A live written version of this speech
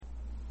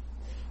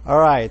All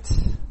right,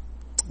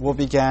 we'll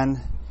begin.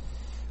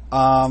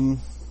 So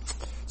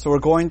we're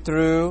going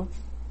through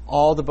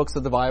all the books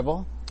of the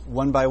Bible,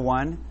 one by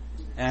one.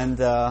 And,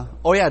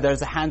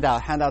 there's a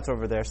handout. Handout's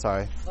over there,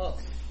 sorry. Oh.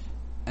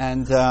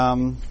 And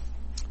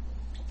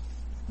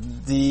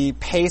the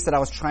pace that I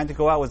was trying to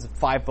go at was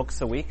 5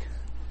 books a week.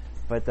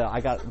 But I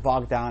got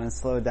bogged down and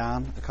slowed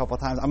down a couple of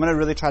times. I'm going to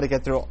really try to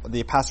get through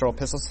the pastoral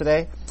epistles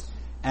today.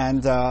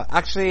 And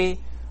Sunday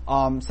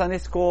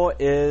school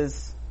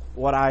is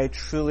what I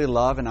truly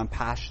love and I'm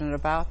passionate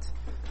about.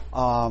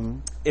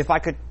 If I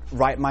could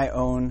write my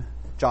own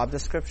job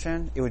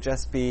description, it would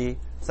just be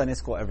Sunday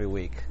school every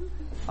week.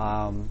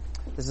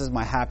 This is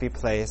my happy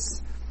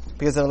place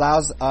because it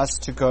allows us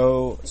to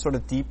go sort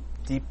of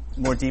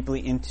more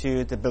deeply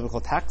into the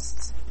biblical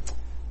texts.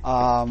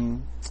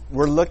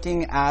 We're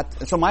looking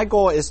at, so my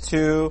goal is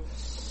to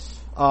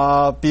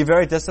be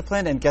very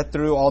disciplined and get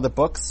through all the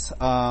books.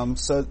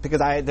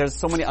 Because there's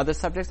so many other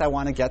subjects I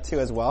want to get to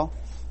as well.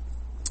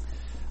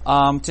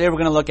 Today we're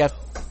going to look at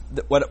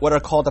what are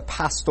called the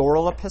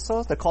pastoral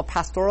epistles. They're called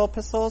pastoral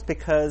epistles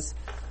because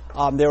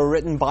they were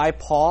written by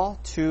Paul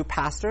to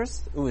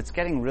pastors. Ooh, it's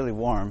getting really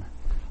warm.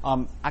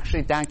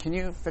 Actually, Dan, can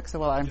you fix it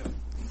while I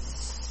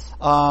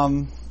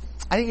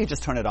think you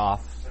just turn it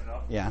off. Turn it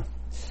off? Yeah.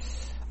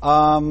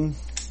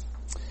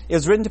 It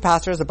was written to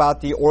pastors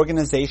about the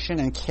organization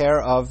and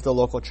care of the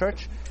local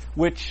church,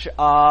 which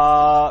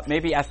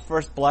maybe at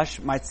first blush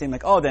might seem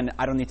like, then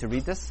I don't need to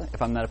read this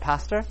if I'm not a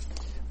pastor.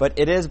 But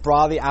it is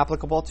broadly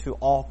applicable to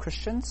all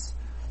Christians,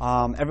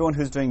 everyone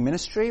who's doing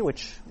ministry,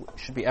 which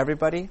should be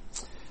everybody.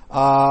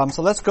 So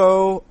let's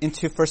go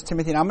into 1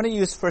 Timothy. And I'm going to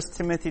use 1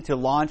 Timothy to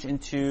launch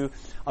into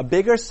a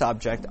bigger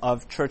subject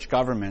of church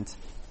government,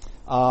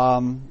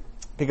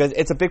 because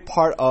it's a big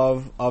part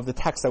of the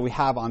text that we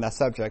have on that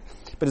subject.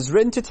 But it's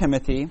written to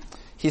Timothy.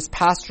 He's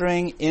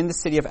pastoring in the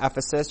city of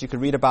Ephesus. You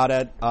could read about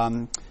it,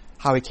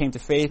 how he came to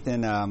faith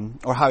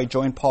or how he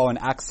joined Paul in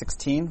Acts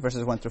 16,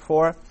 verses 1 through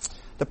 4.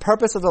 The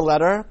purpose of the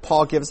letter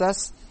Paul gives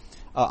us,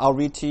 I'll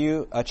read to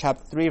you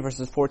chapter 3,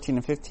 verses 14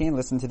 and 15.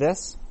 Listen to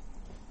this.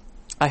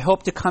 I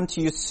hope to come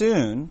to you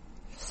soon,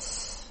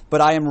 but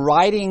I am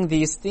writing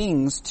these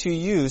things to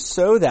you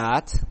so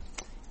that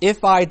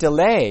if I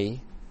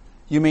delay,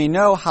 you may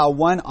know how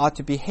one ought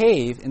to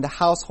behave in the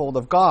household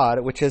of God,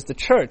 which is the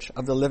church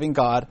of the living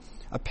God,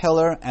 a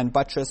pillar and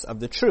buttress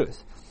of the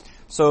truth.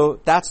 So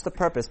that's the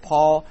purpose.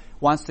 Paul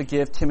wants to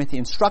give Timothy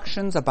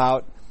instructions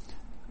about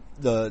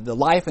the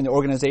life and the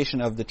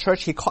organization of the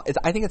church.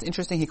 I think it's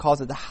interesting he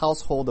calls it the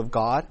household of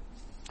God.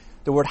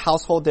 The word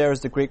household there is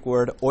the Greek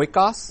word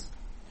oikos.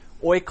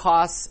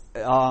 Oikos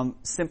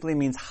simply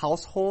means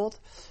household.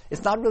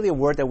 It's not really a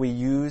word that we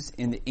use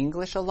in the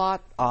English a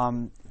lot.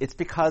 It's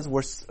because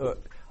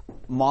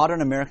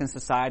modern American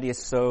society is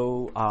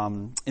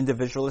so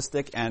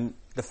individualistic, and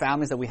the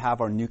families that we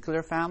have are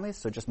nuclear families,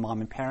 so just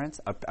mom and parents,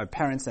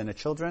 parents and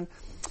children.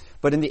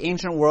 But in the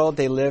ancient world,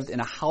 they lived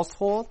in a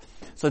household.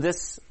 So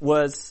this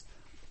was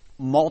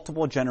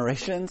multiple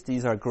generations.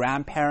 These are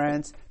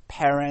grandparents,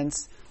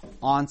 parents,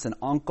 aunts and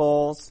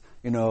uncles,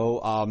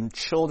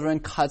 children,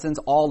 cousins,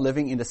 all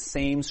living in the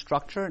same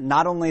structure.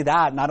 Not only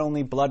that, not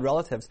only blood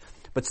relatives,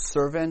 but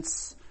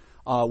servants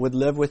would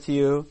live with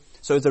you.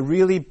 So it's a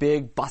really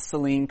big,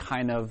 bustling,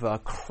 kind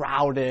of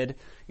crowded,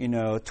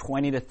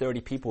 20 to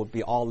 30 people would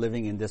be all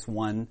living in this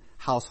one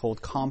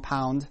household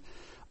compound.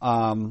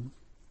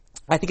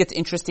 I think it's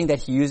interesting that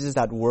he uses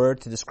that word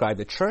to describe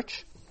the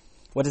church.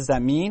 What does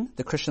that mean?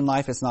 The Christian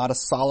life is not a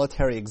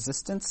solitary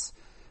existence,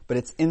 but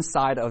it's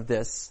inside of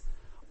this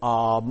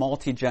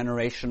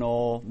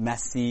multi-generational,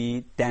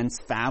 messy, dense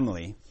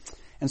family.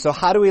 And so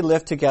how do we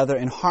live together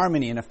in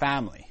harmony in a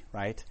family,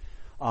 right?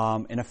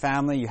 In a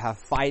family, you have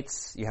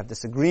fights, you have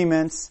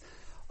disagreements.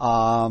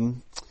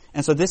 And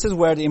so this is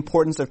where the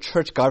importance of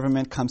church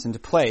government comes into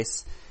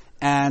place.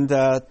 And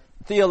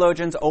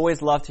theologians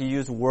always love to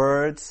use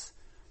words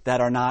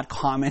that are not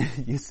common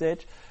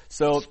usage.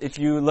 So if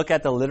you look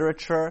at the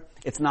literature,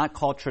 it's not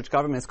called church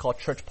government, it's called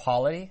church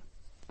polity.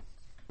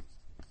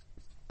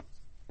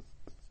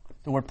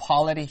 The word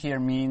polity here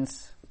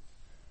means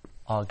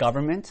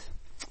government.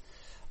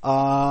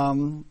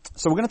 So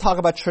we're going to talk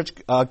about church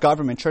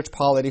government, church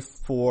polity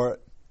for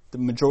the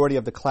majority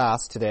of the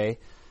class today.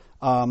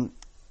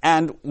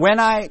 And when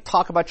I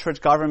talk about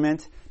church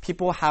government,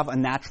 people have a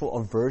natural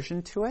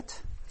aversion to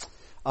it.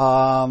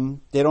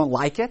 They don't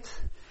like it.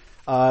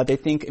 They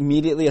think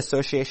immediately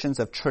associations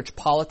of church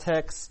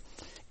politics,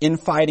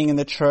 infighting in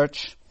the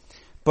church.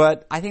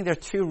 But I think there are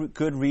 2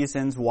 good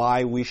reasons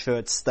why we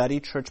should study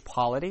church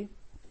polity.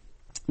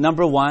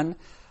 Number 1,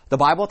 the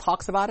Bible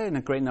talks about it in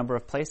a great number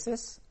of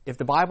places. If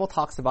the Bible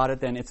talks about it,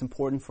 then it's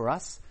important for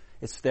us.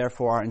 It's there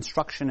for our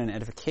instruction and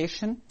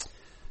edification.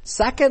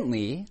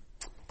 Secondly,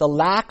 the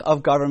lack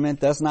of government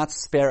does not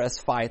spare us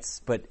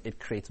fights, but it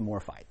creates more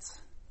fights.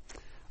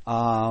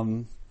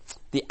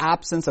 The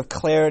absence of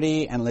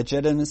clarity and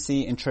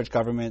legitimacy in church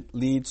government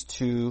leads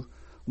to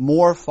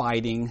more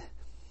fighting.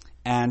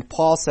 And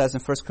Paul says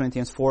in 1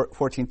 Corinthians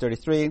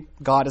 14:33,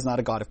 God is not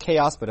a God of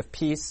chaos, but of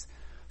peace.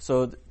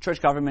 So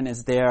church government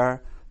is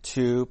there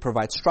to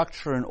provide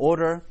structure and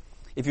order.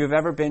 If you've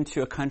ever been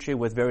to a country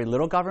with very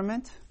little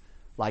government,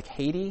 like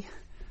Haiti,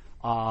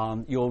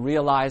 you'll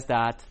realize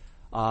that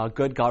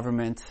good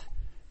government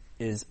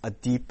is a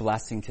deep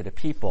blessing to the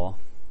people.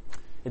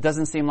 It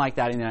doesn't seem like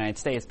that in the United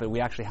States, but we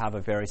actually have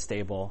a very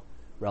stable,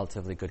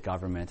 relatively good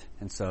government,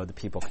 and so the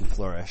people can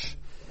flourish.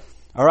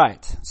 All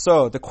right,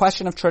 so the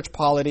question of church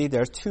polity,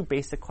 there's two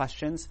basic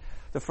questions.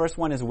 The first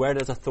one is, where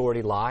does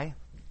authority lie?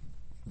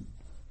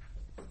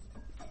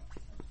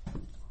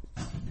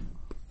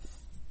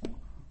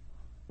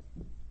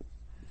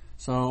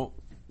 So,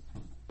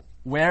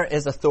 where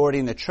is authority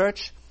in the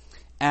church?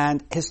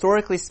 And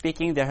historically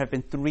speaking, there have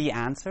been three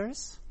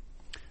answers.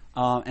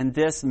 And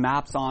this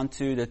maps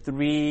onto the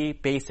three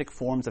basic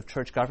forms of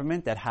church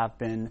government that have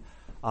been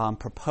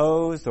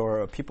proposed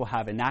or people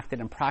have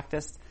enacted and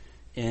practiced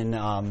in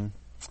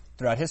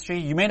throughout history.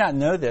 You may not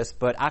know this,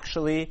 but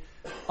actually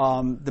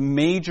the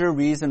major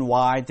reason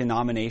why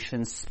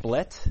denominations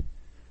split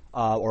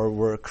or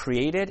were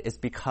created is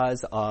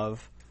because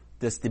of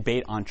this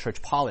debate on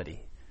church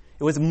polity.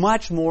 It was a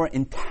much more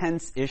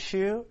intense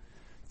issue,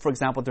 for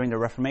example, during the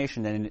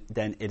Reformation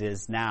than it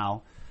is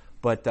now.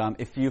 But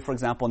if you, for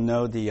example,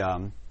 know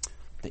the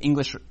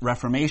English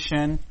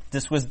Reformation,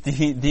 this was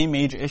the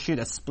major issue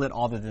that split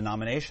all the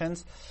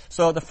denominations.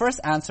 So the first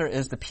answer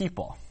is the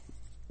people.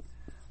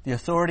 The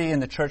authority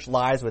in the church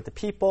lies with the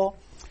people.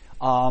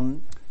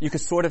 You could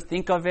sort of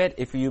think of it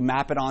if you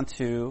map it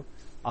onto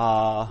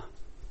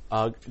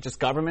just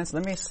governments.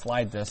 Let me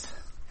slide this.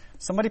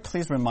 Somebody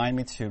please remind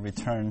me to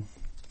return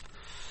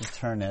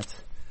it.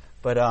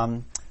 But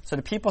so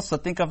the people, so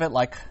think of it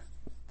like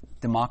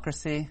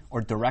democracy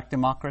or direct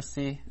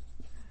democracy.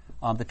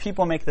 The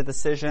people make the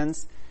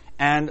decisions,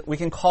 and we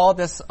can call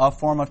this a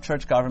form of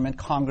church government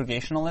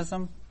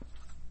congregationalism.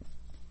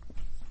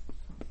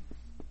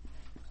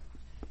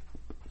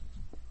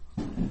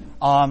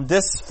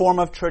 This form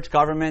of church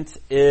government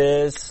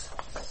is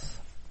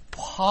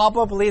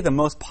probably the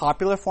most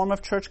popular form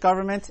of church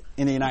government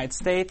in the United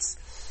States,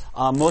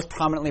 most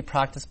prominently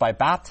practiced by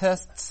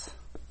Baptists.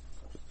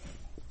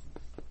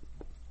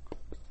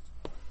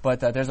 But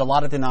there's a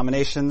lot of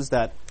denominations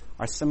that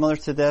are similar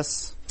to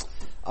this.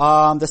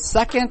 The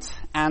second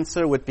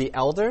answer would be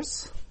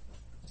elders.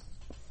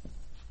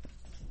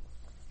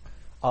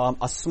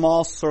 A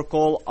small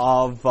circle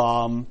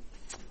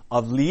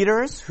of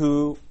leaders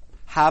who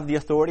have the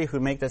authority, who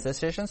make this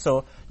decision.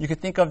 So you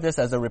could think of this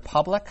as a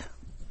republic.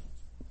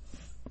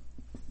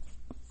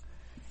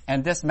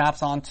 And this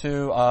maps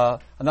onto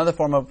another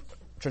form of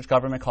church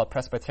government called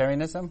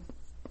Presbyterianism.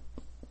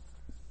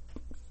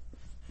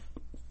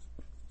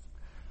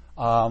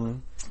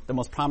 The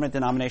most prominent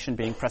denomination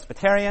being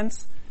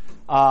Presbyterians.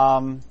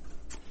 And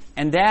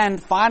then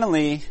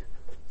finally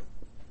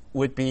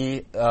would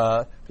be,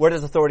 where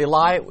does authority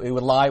lie? It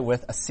would lie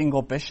with a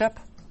single bishop.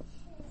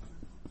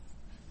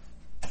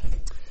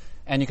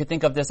 And you could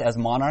think of this as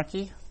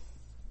monarchy.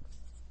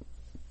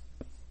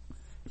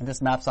 And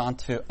this maps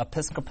onto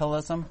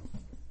Episcopalism.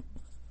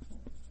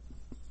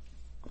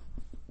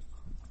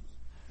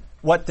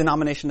 What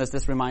denomination does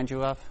this remind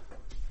you of?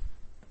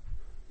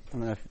 I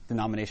don't know if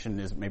denomination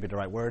is maybe the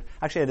right word.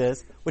 Actually, it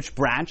is. Which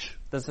branch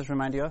does this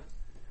remind you of?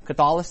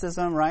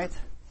 Catholicism, right?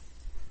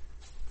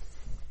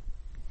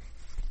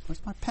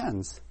 Where's my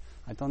pens?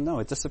 I don't know.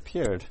 It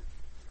disappeared.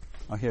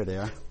 Oh, here they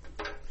are.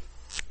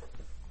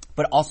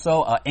 But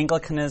also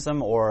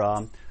Anglicanism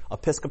or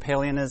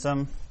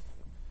Episcopalianism,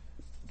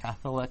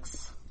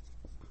 Catholics.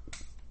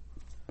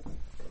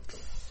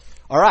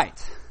 All right.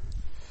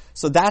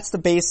 So that's the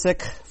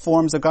basic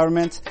forms of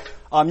government.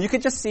 You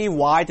could just see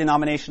why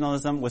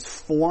denominationalism was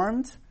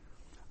formed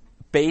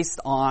based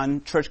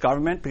on church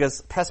government,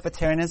 because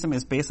Presbyterianism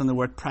is based on the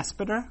word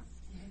presbyter,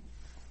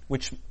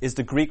 which is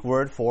the Greek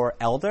word for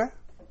elder.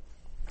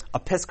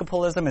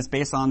 Episcopalism is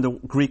based on the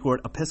Greek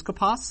word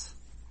episkopos,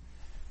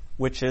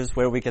 which is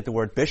where we get the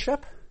word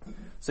bishop.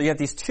 So you have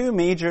these two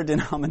major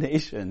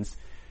denominations,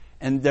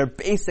 and their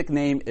basic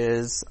name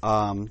is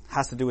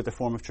has to do with the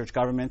form of church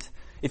government.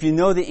 If you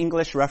know the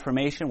English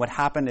Reformation, what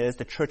happened is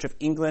the Church of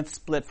England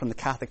split from the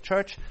Catholic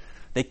Church.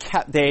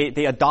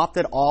 They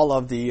adopted all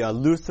of the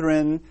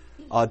Lutheran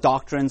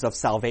doctrines of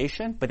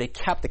salvation, but they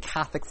kept the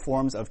Catholic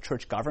forms of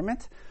church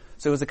government.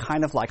 So it was a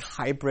kind of like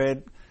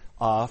hybrid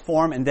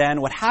form. And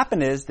then what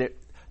happened is that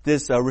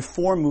this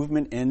reform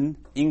movement in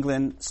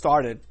England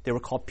started. They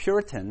were called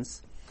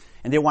Puritans,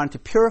 and they wanted to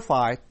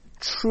purify,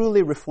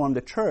 truly reform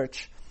the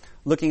church,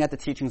 looking at the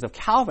teachings of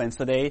Calvin.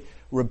 So they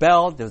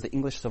rebelled. There was the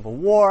English Civil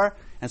War,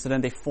 and so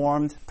then they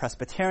formed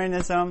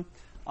Presbyterianism.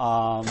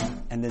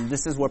 And then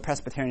this is where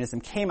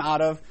Presbyterianism came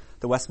out of,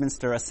 the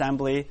Westminster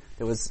Assembly.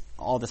 There was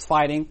all this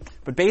fighting.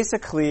 But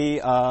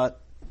basically,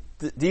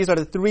 these are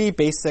the three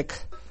basic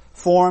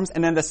forms.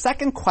 And then the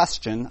second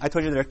question, I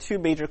told you there are two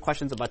major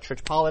questions about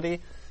church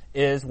polity,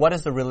 is what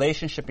is the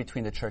relationship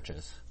between the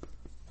churches?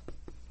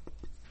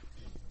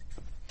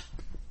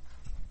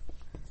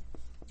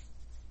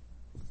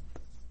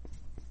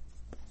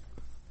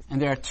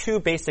 And there are two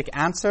basic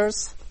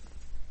answers.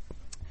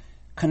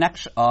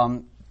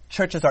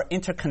 churches are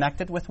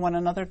interconnected with one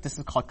another. This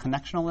is called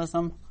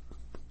connectionalism.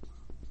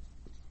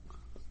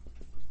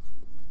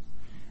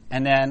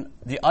 And then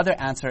the other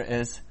answer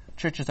is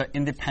churches are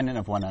independent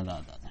of one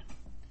another.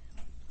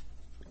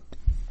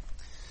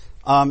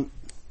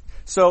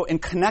 So in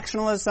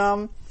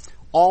connectionalism,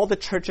 all the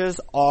churches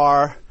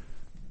are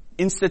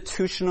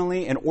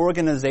institutionally and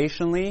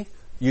organizationally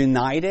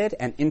united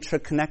and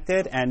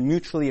interconnected and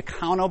mutually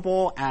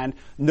accountable, and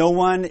no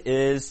one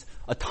is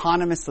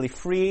autonomously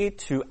free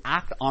to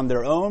act on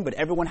their own, but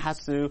everyone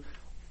has to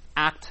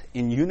act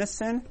in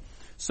unison.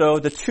 So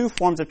the two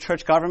forms of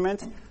church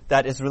government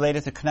that is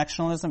related to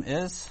connectionalism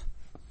is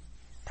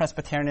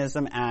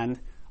Presbyterianism and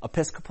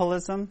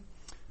Episcopalism.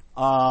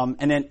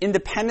 And then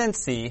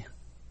independency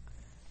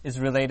is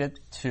related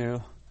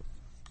to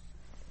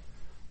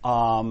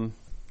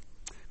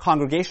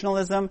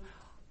congregationalism.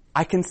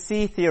 I can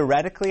see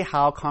theoretically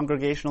how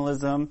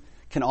congregationalism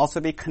can also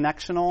be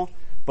connectional,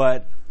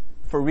 but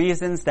for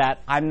reasons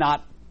that I'm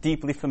not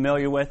deeply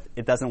familiar with,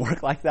 it doesn't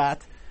work like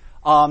that.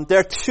 There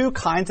are two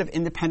kinds of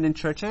independent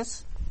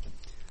churches.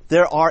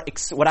 There are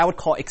what I would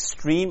call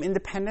extreme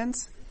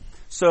independence.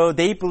 So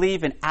they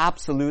believe in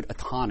absolute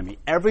autonomy.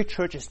 Every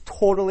church is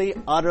totally,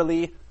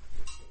 utterly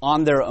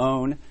on their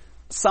own.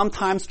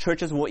 Sometimes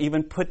churches will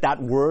even put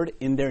that word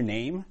in their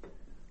name.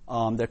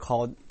 They're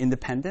called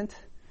independent.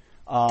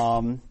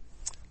 So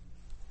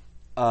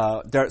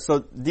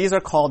these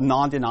are called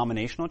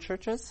non-denominational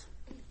churches.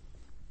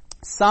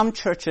 Some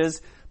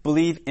churches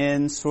believe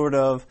in sort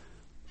of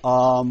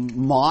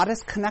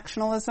modest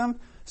connectionalism.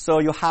 So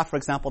you'll have, for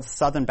example, the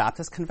Southern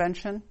Baptist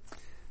Convention.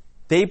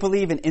 They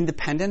believe in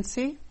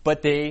independency,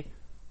 but they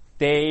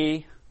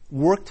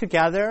work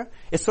together.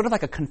 It's sort of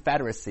like a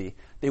confederacy.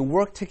 They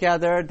work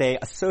together, they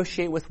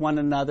associate with one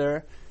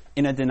another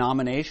in a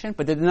denomination,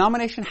 but the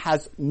denomination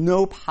has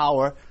no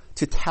power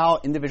to tell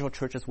individual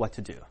churches what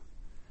to do.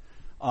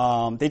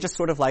 They just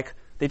sort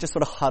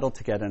of huddle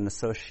together and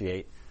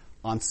associate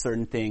on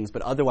certain things,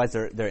 but otherwise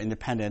they're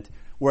independent.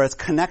 Whereas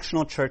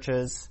connectional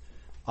churches,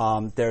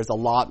 there's a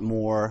lot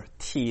more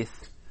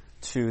teeth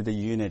to the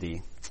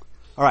unity.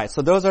 All right,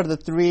 so those are the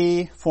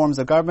three forms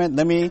of government.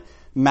 Let me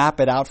map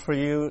it out for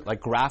you,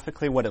 like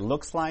graphically what it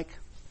looks like.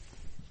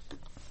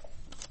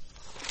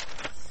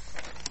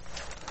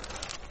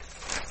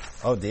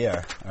 Oh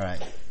dear. All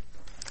right.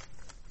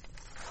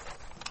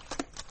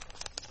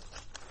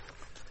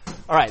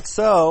 All right,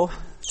 so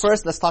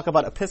first let's talk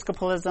about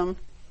Episcopalism.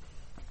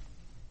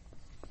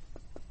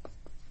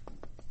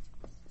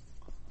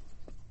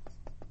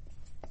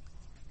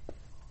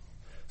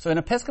 So in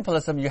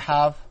Episcopalism, you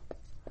have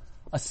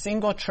a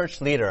single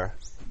church leader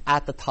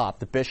at the top,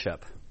 the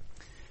bishop.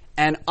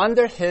 And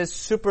under his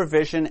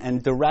supervision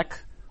and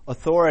direct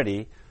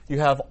authority, you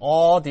have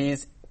all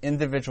these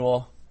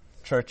individual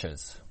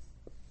churches.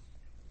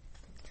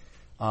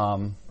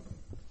 And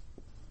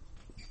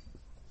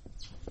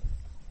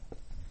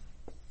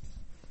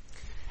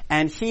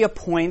he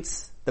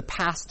appoints the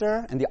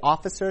pastor and the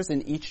officers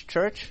in each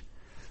church,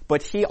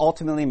 but he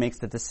ultimately makes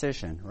the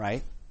decision,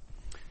 right?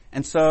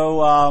 And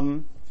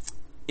so,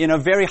 in a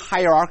very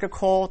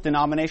hierarchical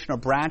denomination or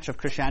branch of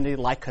Christianity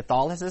like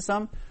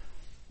Catholicism,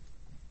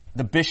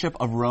 the Bishop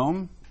of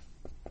Rome,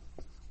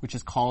 which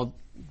is called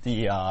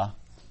the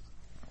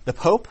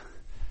Pope,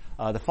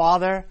 the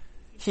Father,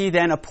 he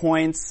then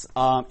appoints,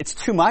 it's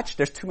too much,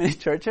 there's too many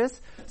churches,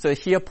 so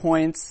he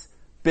appoints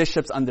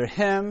bishops under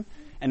him,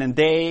 and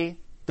then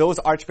those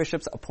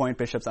archbishops appoint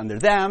bishops under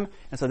them,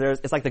 and so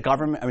it's like the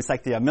government, it's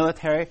like the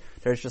military,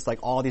 there's just like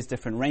all these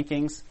different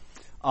rankings.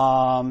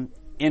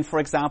 In, for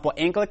example,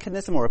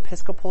 Anglicanism or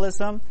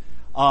Episcopalism,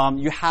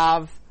 you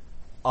have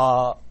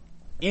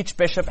each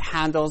bishop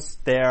handles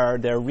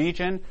their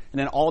region, and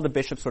then all the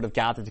bishops sort of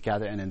gather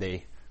together, and then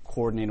they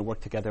coordinate and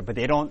work together. But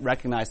they don't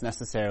recognize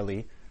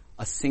necessarily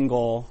a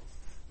single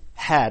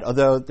head,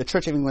 although the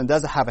Church of England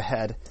does have a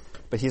head,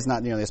 but he's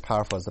not nearly as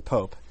powerful as the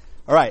Pope.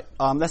 All right,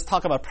 let's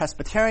talk about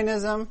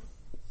Presbyterianism.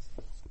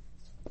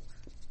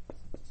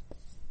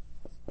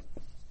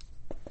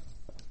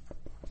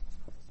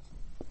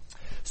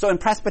 So in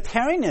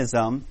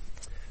Presbyterianism,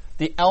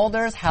 the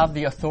elders have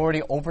the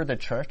authority over the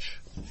church.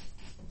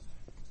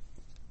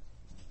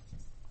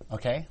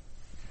 Okay?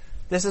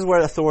 This is where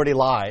authority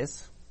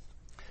lies.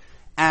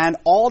 And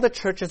all the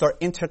churches are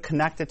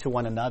interconnected to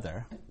one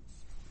another.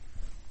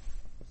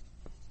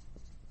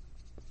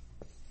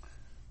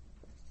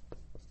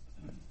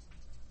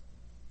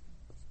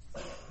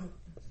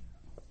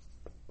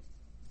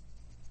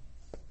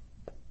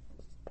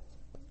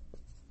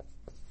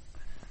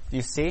 Do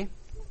you see?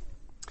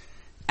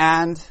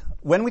 And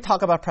when we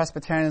talk about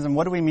Presbyterianism,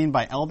 what do we mean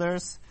by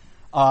elders?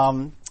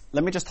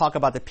 Let me just talk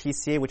about the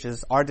PCA, which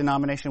is our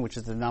denomination, which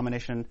is the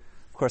denomination,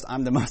 of course,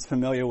 I'm the most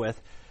familiar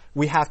with.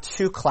 We have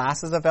two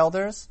classes of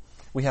elders.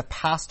 We have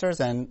pastors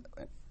who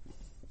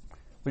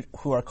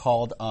are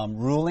called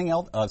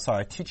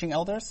teaching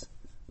elders.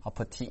 I'll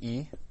put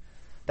TE.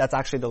 That's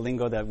actually the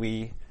lingo that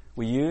we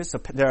use. So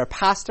there are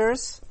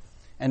pastors,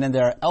 and then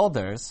there are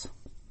elders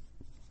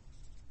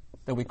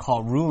that we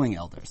call ruling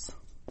elders.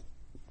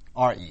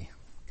 RE.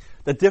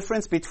 The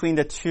difference between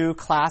the two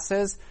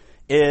classes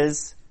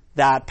is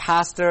that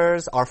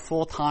pastors are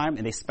full-time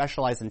and they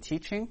specialize in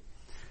teaching.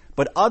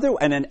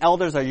 And then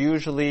elders are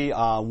usually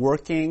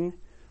working.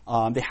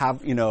 They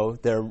have,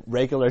 their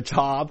regular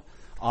job.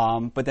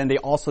 But then they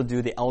also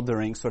do the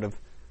eldering sort of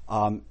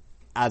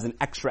as an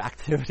extra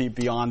activity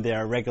beyond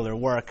their regular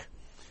work.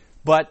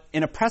 But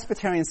in a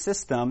Presbyterian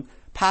system,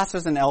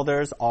 pastors and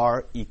elders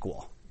are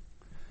equal.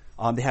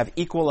 They have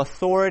equal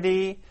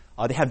authority.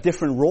 They have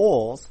different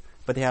roles,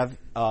 but they have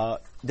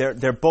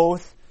they're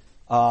both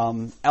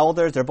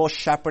elders. They're both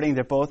shepherding.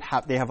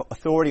 They have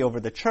authority over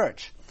the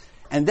church,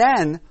 and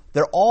then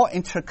they're all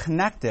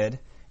interconnected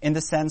in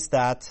the sense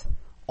that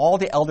all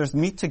the elders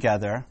meet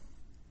together.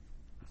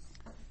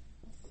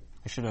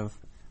 I should have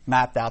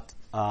mapped out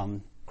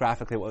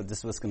graphically what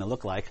this was going to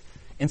look like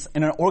in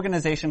an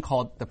organization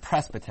called the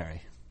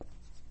presbytery.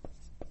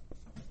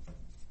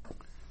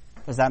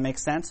 Does that make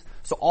sense?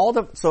 So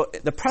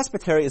the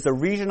presbytery is a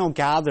regional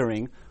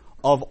gathering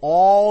of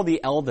all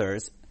the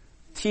elders,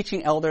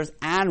 teaching elders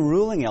and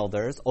ruling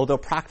elders, although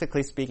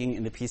practically speaking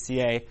in the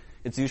PCA,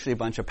 it's usually a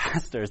bunch of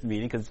pastors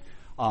meeting because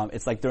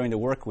it's like during the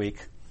work week.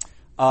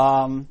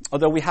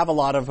 Although we have a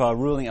lot of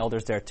ruling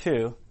elders there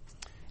too.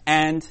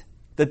 And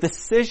the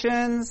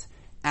decisions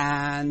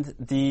and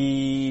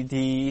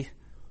the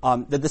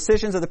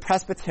decisions of the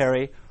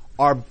presbytery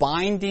are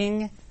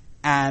binding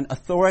and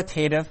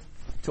authoritative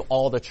to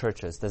all the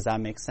churches. Does that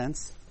make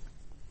sense?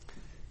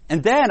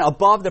 And then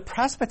above the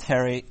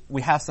presbytery,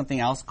 we have something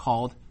else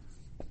called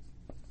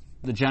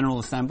the General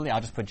Assembly.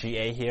 I'll just put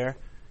GA here.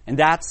 And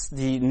that's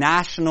the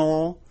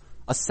National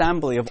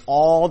Assembly of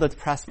all the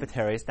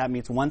presbyteries. That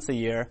meets once a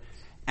year.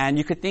 And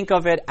you could think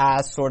of it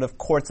as sort of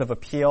courts of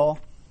appeal.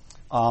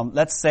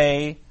 Let's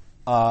say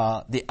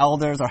the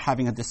elders are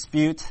having a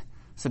dispute,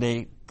 so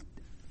they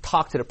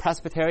talk to the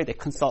presbytery, they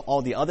consult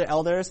all the other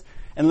elders,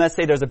 and let's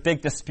say there's a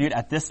big dispute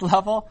at this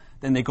level,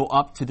 then they go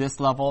up to this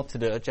level, to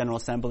the General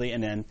Assembly,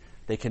 and then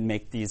they can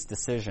make these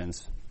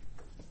decisions.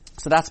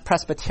 So that's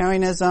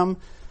Presbyterianism.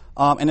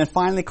 And then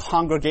finally,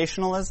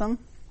 Congregationalism.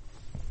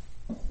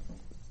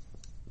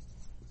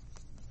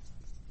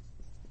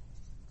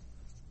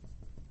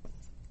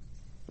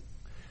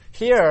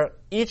 Here,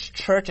 each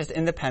church is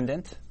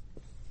independent.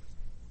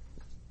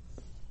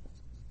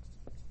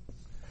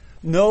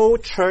 No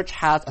church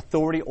has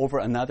authority over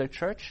another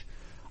church.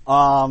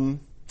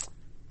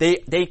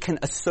 They can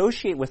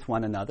associate with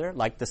one another,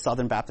 like the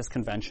Southern Baptist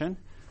Convention.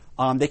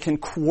 They can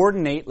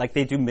coordinate, like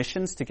they do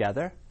missions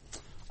together.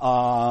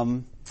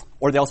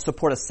 Or they'll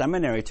support a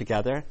seminary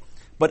together.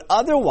 But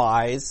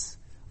otherwise,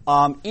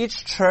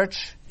 each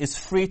church is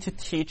free to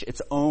teach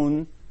its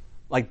own,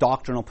 like,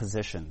 doctrinal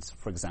positions,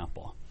 for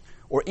example.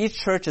 Or each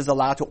church is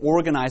allowed to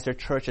organize their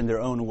church in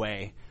their own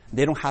way.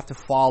 They don't have to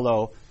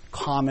follow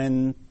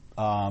common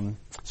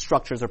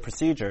structures or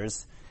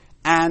procedures.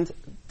 And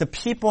the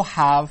people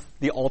have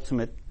the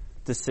ultimate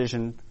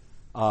decision.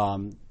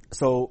 And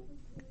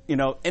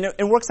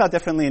it works out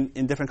differently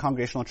in different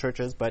congregational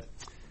churches, but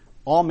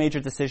all major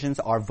decisions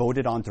are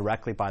voted on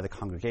directly by the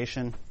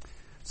congregation.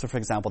 So, for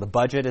example, the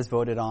budget is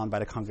voted on by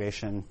the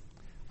congregation,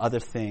 other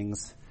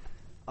things.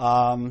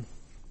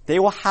 They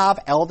will have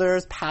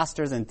elders,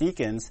 pastors, and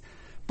deacons,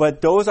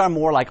 but those are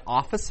more like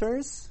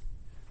officers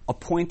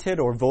appointed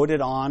or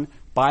voted on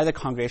by the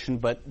congregation,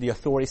 but the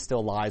authority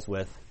still lies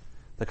with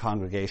the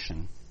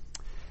congregation.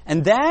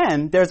 And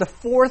then there's a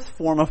fourth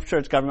form of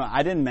church government.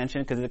 I didn't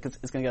mention it because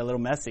it's going to get a little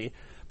messy,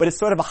 but it's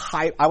sort of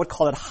I would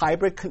call it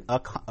hybrid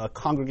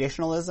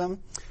congregationalism.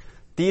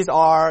 These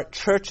are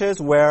churches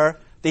where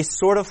they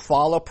sort of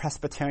follow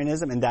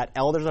Presbyterianism in that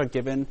elders are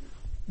given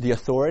the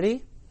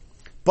authority,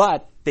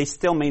 but they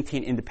still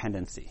maintain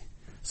independency.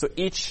 So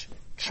each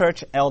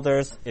church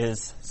elders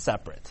is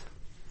separate.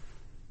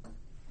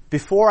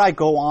 Before I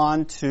go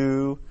on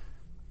to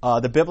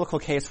the biblical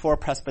case for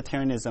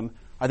Presbyterianism,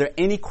 are there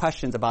any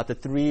questions about the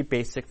three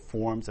basic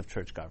forms of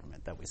church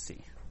government that we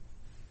see?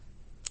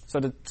 So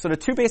the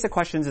two basic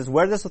questions is,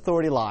 where does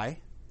authority lie?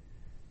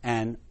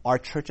 And are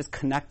churches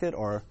connected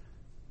or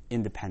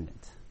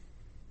independent?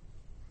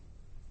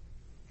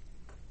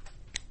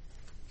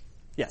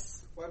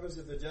 Yes? What happens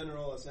if the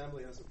General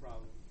Assembly has a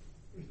problem?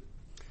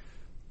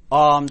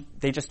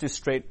 They just do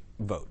straight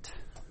vote.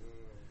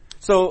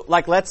 So,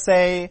 like, let's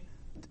say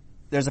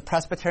there's a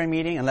Presbyterian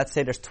meeting, and let's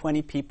say there's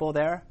 20 people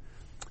there,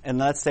 and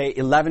let's say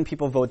 11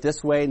 people vote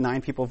this way,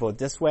 9 people vote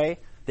this way.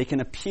 They can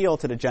appeal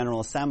to the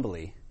General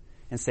Assembly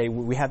and say,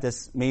 we have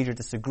this major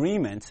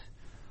disagreement,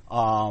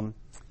 and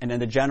then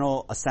the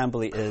General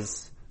Assembly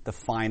is the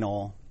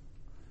final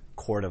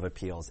court of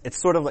appeals. It's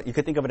sort of like, you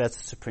could think of it as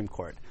the Supreme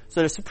Court.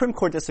 So the Supreme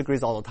Court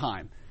disagrees all the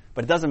time,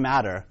 but it doesn't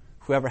matter.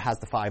 Whoever has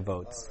the 5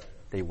 votes,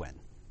 they win.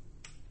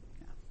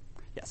 Yeah.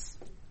 Yes?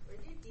 Where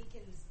do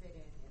deacons fit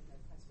in the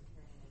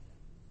Presbyterianism?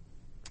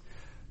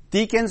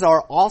 Deacons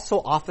are also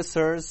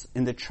officers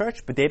in the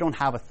church, but they don't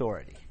have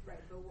authority. Right,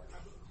 but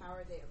how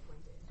are they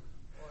appointed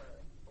or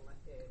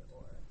elected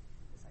or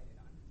decided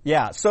on?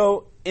 Yeah,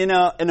 so in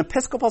an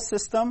Episcopal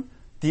system,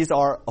 these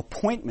are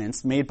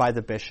appointments made by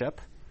the bishop.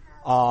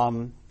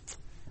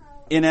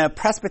 In a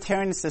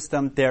Presbyterian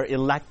system, they're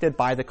elected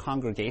by the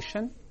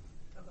congregation.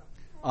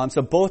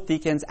 So both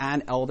deacons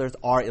and elders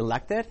are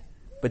elected,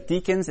 but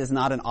deacons is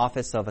not an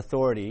office of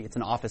authority. It's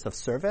an office of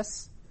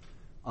service.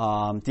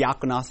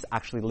 Diakonos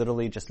actually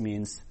literally just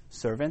means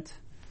servant.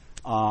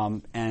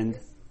 And I'm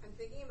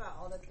thinking about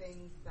all the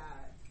things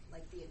that,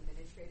 like the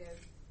administrative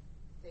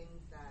things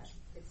that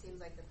it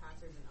seems like the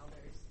pastors and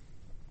elders,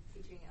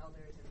 teaching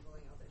elders and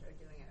ruling elders are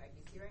doing at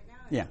IGC right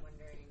now. And Yeah. I'm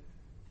wondering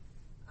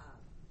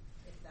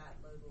if that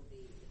load will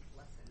be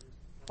lessened.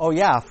 oh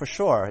yeah, for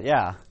sure.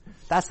 Yeah,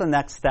 that's the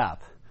next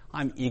step.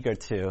 I'm eager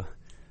to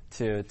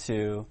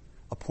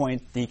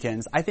appoint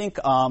deacons. I think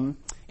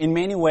in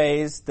many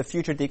ways the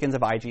future deacons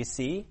of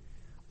IGC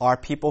are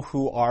people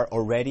who are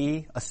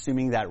already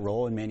assuming that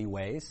role in many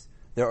ways.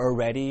 They're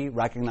already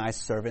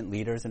recognized servant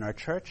leaders in our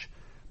church.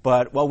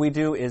 But what we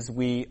do is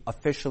we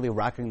officially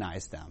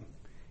recognize them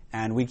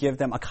and we give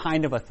them a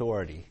kind of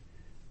authority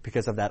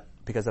because of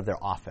their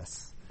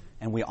office.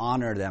 And we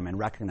honor them and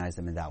recognize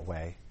them in that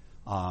way.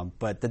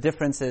 But the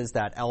difference is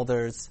that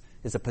elders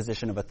is a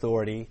position of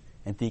authority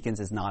and deacons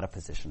is not a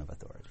position of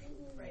authority.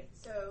 Right.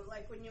 So,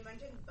 like when you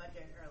mentioned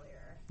budget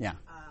earlier, Yeah.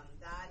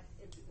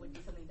 would be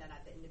something done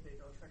at the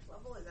individual church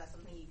level. Is that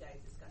something you guys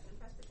discuss in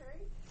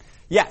Presbytery?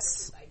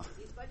 Yes.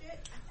 IGC's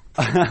budget?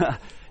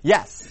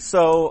 Yes.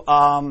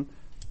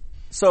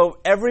 So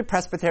every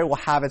presbytery will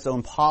have its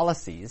own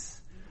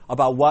policies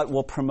about what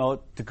will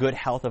promote the good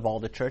health of all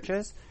the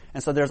churches.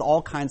 And so there's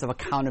all kinds of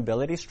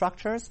accountability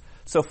structures.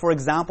 So for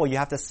example, you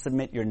have to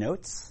submit your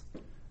notes,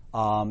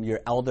 your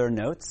elder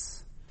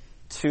notes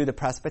to the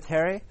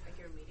presbytery. Like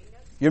your meeting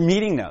notes? Your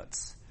meeting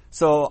notes.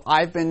 So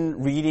I've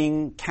been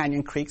reading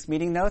Canyon Creek's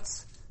meeting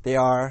notes. They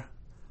are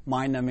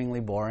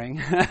mind-numbingly boring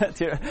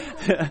to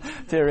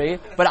read.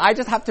 But I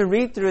just have to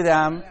read through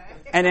them.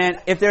 And then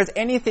if there's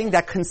anything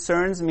that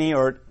concerns me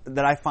or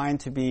that I find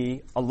to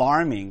be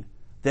alarming,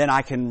 then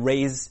I can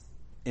raise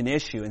an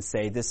issue and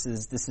say, this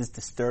is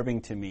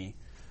disturbing to me.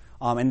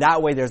 And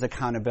that way there's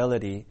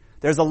accountability.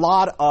 There's a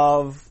lot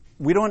of,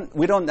 we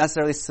don't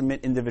necessarily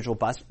submit individual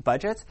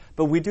budgets,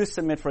 but we do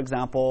submit, for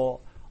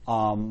example,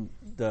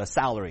 the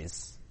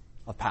salaries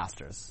of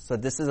pastors. So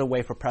this is a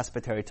way for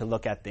presbytery to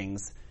look at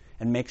things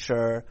and make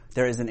sure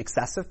there isn't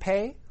excessive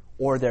pay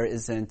or there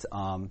isn't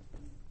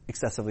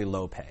excessively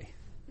low pay.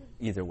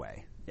 Either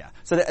way, yeah.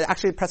 So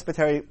actually,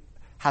 presbytery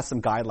has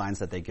some guidelines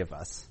that they give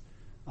us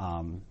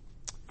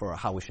for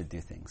how we should do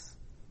things.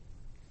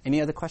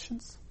 Any other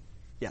questions?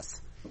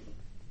 Yes.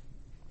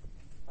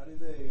 How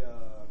did they?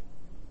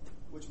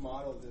 Which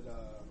model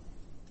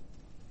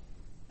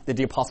Did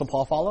the Apostle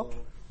Paul follow?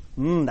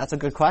 That's a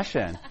good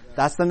question.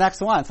 That's the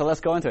next one. So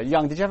let's go into it.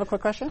 Young, did you have a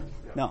quick question?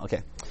 No.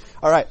 Okay.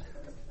 All right.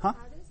 Huh?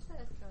 How does the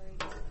authority of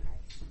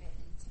Christ fit into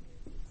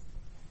these?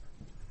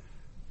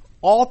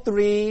 All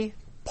three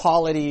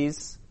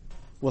polities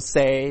will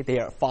say they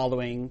are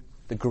following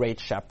the great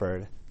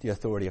shepherd, the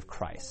authority of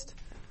Christ.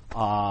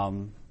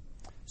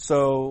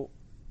 So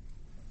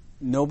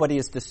nobody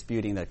is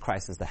disputing that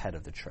Christ is the head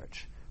of the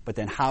church. But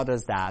then how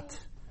does that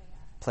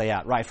play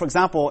out? Right. For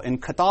example, in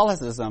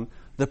Catholicism,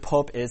 the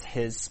Pope is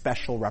his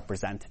special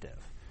representative.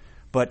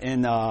 But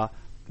in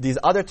these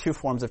other two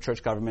forms of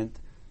church government,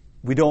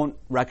 we don't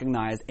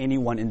recognize any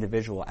one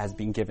individual as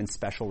being given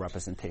special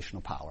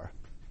representational power.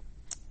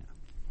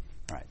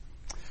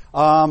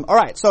 All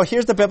right, so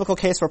here's the biblical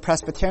case for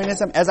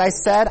Presbyterianism. As I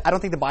said, I don't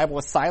think the Bible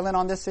is silent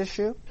on this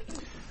issue.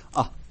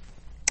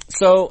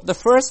 So the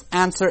first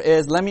answer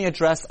is, let me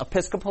address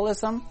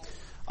Episcopalism.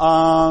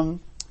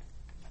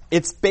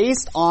 It's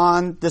based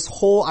on this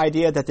whole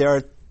idea that there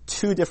are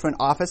two different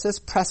offices,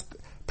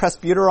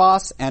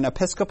 presbyteros and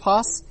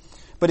episkopos.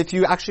 But if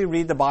you actually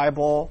read the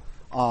Bible,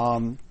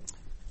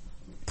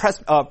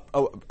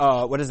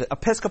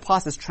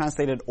 episkopos is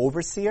translated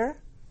overseer.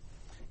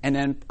 And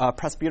then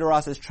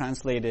presbyteros is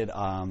translated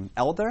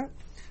elder.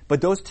 But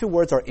those two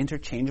words are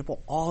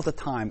interchangeable all the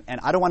time. And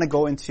I don't want to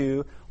go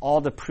into all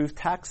the proof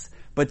texts,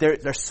 but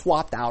they're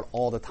swapped out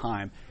all the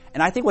time.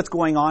 And I think what's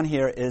going on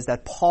here is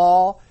that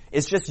Paul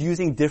is just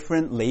using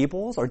different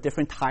labels or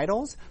different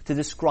titles to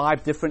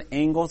describe different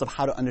angles of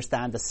how to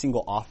understand the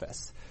single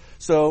office.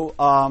 So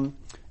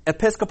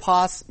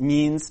episkopos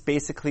means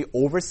basically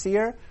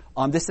overseer.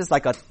 This is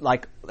like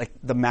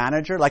the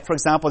manager. Like, for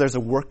example, there's a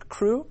work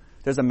crew.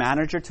 There's a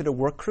manager to the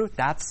work crew.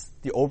 That's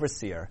the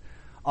overseer.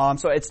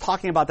 So it's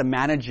talking about the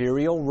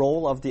managerial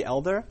role of the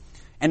elder.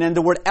 And then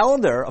the word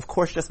elder, of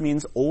course, just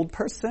means old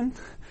person.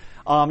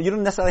 You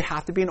don't necessarily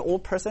have to be an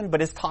old person,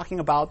 but it's talking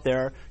about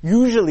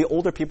usually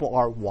older people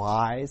are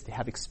wise, they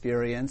have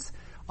experience.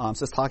 So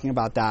it's talking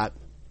about that.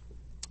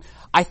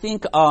 I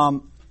think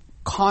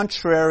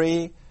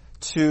contrary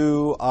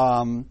to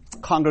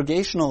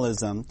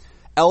congregationalism,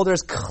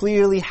 elders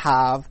clearly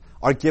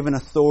are given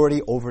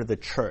authority over the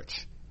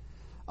church.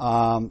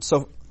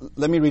 So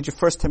let me read you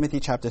 1 Timothy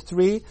chapter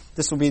 3.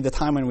 This will be the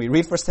time when we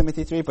read 1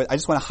 Timothy 3, but I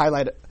just want to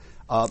highlight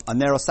a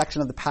narrow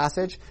section of the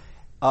passage.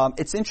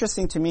 It's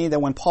interesting to me that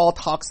when Paul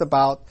talks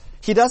about,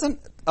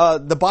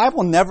 the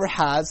Bible never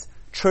has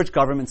church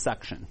government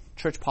section,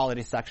 church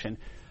polity section.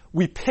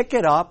 We pick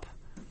it up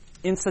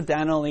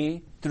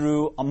incidentally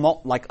through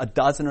like a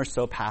dozen or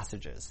so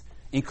passages,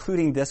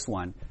 including this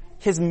one.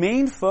 His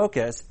main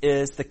focus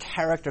is the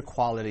character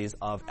qualities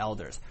of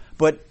elders.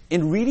 But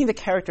in reading the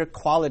character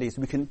qualities,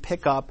 we can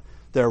pick up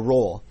their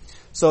role.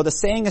 So the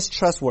saying is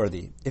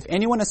trustworthy. If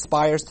anyone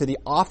aspires to the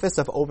office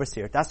of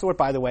overseer, that's the word,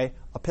 by the way,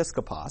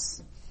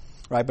 episkopos,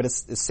 right? But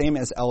it's the same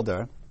as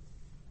elder.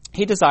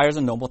 He desires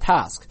a noble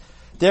task.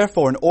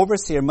 Therefore, an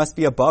overseer must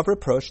be above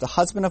reproach, the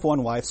husband of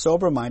one wife,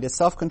 sober-minded,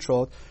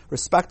 self-controlled,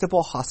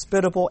 respectable,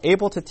 hospitable,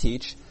 able to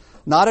teach,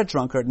 not a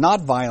drunkard,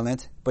 not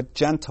violent, but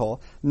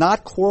gentle,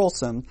 not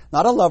quarrelsome,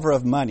 not a lover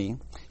of money.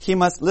 He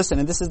must, listen,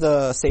 and this is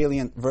the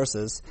salient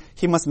verses,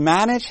 he must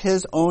manage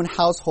his own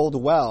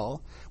household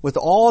well, with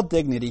all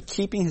dignity,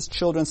 keeping his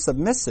children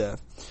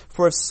submissive.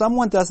 For if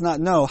someone does not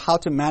know how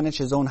to manage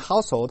his own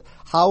household,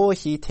 how will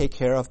he take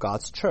care of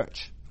God's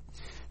church?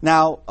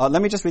 Now,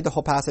 let me just read the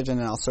whole passage and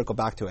then I'll circle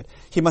back to it.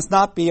 He must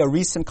not be a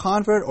recent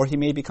convert, or he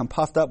may become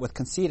puffed up with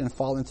conceit and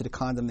fall into the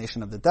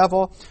condemnation of the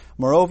devil.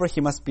 Moreover,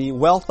 he must be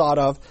well thought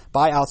of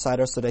by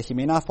outsiders so that he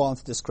may not fall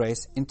into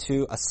disgrace,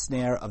 into a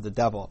snare of the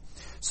devil.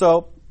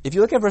 So, if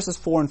you look at verses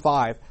 4 and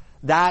 5,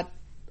 that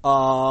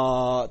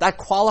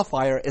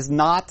qualifier is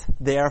not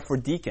there for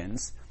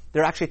deacons.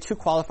 There are actually two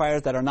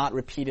qualifiers that are not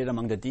repeated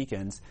among the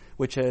deacons,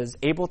 which is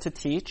able to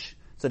teach,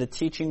 so the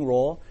teaching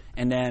role,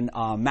 and then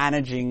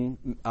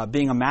managing,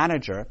 being a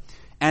manager.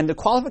 And the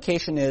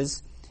qualification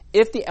is,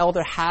 if the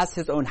elder has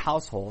his own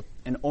household,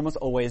 and almost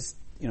always,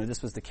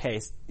 this was the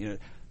case,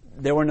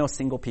 there were no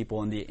single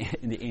people in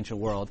the ancient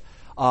world.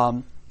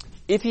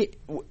 If he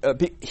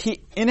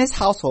in his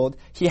household,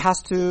 he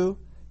has to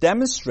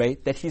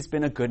demonstrate that he's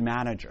been a good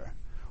manager.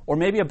 Or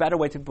maybe a better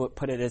way to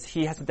put it is,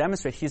 he has to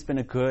demonstrate he's been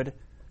a good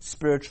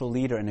spiritual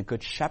leader and a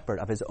good shepherd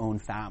of his own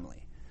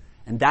family.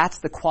 And that's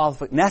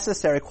the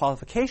necessary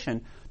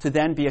qualification to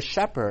then be a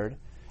shepherd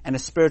and a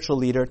spiritual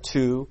leader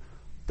to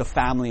the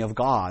family of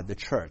God, the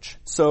church.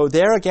 So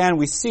there again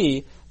we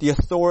see the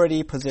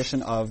authority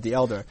position of the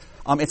elder.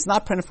 It's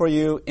not printed for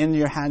you in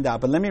your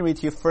handout, but let me read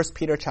to you 1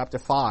 Peter chapter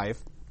 5,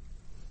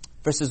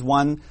 verses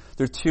 1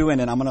 through 2, and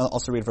then I'm going to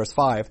also read verse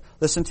 5.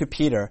 Listen to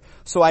Peter.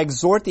 So I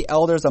exhort the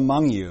elders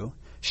among you,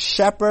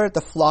 shepherd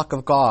the flock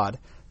of God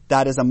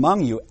that is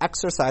among you,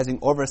 exercising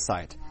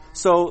oversight.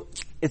 So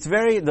it's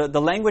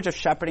the language of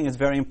shepherding is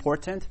very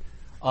important.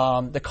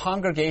 The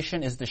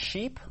congregation is the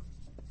sheep,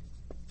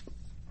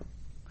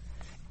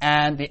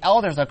 and the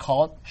elders are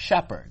called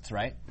shepherds,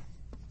 right?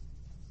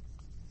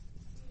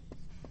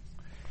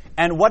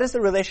 And what is the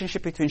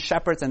relationship between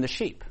shepherds and the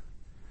sheep?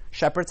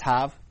 Shepherds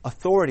have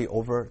authority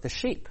over the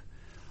sheep.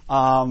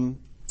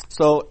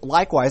 So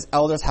likewise,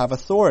 elders have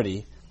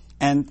authority.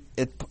 And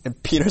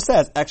Peter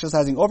says,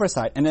 exercising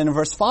oversight. And then in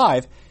verse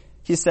 5,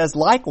 he says,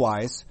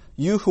 likewise,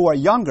 you who are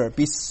younger,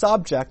 be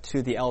subject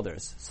to the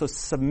elders. So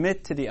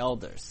submit to the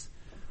elders.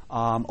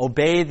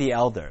 Obey the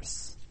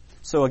elders.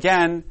 So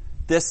again,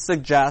 this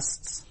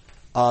suggests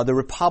the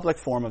republic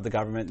form of the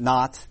government,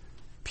 not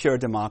pure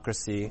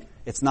democracy.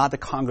 It's not the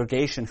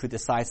congregation who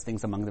decides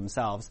things among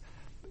themselves.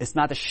 It's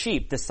not the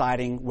sheep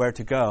deciding where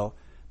to go,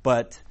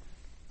 but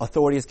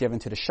authority is given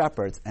to the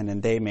shepherds, and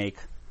then they make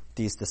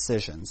these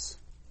decisions.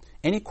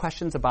 Any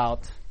questions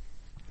about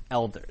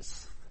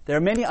elders? There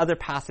are many other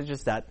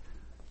passages that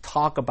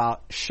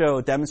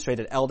demonstrate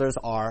that elders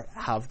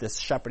have this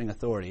shepherding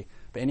authority.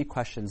 But any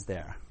questions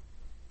there?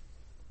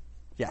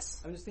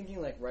 Yes? I'm just thinking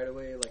right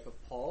away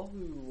of Paul,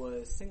 who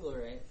was single,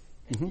 right?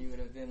 And he would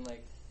have been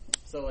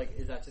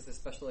is that just a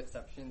special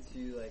exception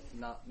to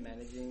not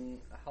managing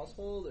a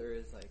household, or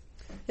is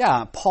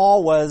Yeah,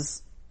 Paul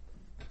was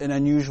an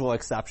unusual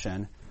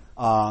exception.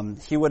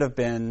 He would have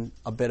been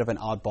a bit of an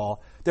oddball.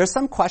 There's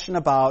some question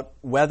about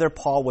whether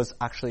Paul was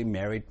actually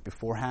married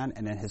beforehand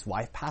and then his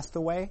wife passed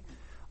away.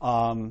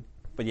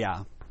 But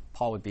yeah,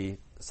 Paul would be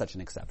such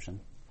an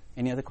exception.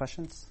 Any other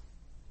questions?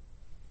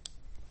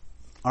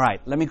 All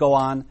right, let me go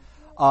on.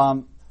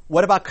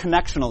 What about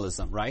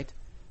connectionalism, right?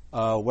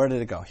 Where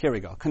did it go? Here we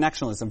go.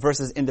 Connectionalism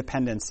versus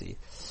independency.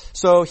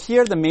 So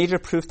here the major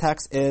proof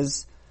text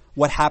is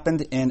what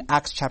happened in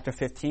Acts chapter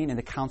 15 in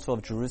the Council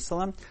of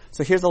Jerusalem.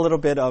 So here's a little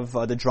bit of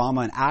the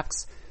drama in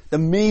Acts. The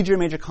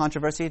major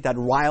controversy that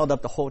riled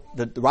up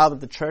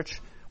the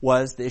church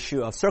was the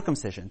issue of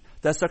circumcision.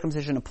 Does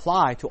circumcision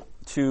apply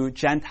to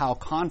Gentile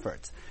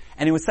converts?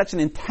 And it was such an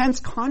intense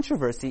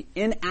controversy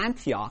in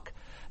Antioch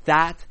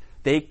that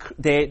they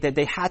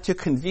had to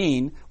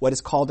convene what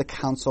is called the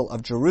Council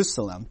of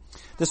Jerusalem.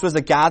 This was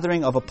a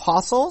gathering of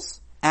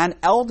apostles and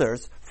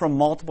elders from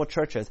multiple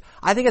churches.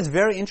 I think it's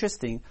very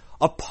interesting.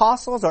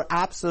 Apostles are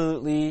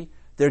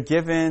they're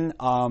given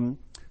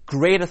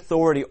great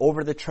authority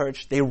over the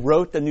church. They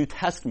wrote the New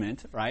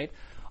Testament, right?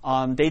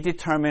 They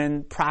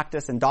determine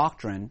practice and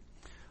doctrine.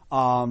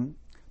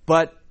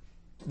 But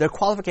their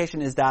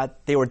qualification is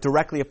that they were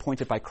directly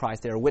appointed by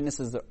Christ. They are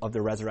witnesses of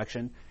the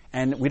resurrection.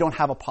 And we don't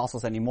have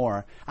apostles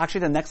anymore.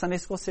 Actually, the next Sunday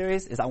school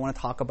series I want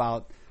to talk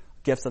about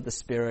gifts of the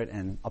Spirit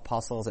and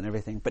apostles and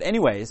everything. But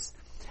anyways,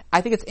 I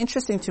think it's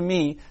interesting to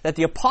me that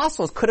the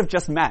apostles could have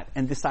just met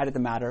and decided the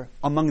matter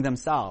among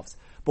themselves.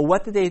 But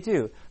what did they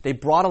do? They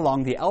brought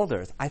along the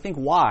elders. I think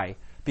why?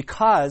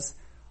 Because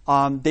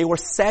they were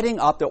setting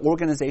up the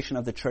organization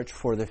of the church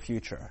for the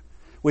future,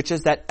 which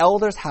is that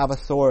elders have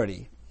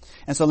authority.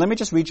 And so let me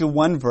just read you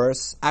one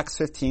verse, Acts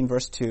 15,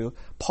 verse 2.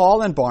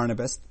 Paul and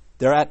Barnabas,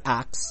 they're at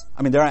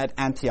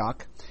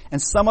Antioch,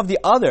 and some of the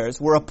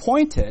others were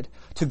appointed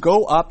to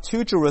go up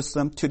to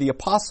Jerusalem to the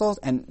apostles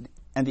and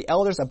the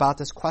elders about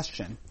this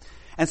question.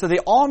 And so they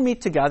all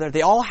meet together.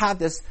 They all have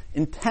this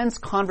intense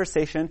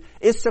conversation.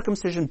 Is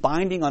circumcision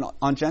binding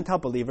on Gentile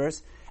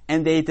believers?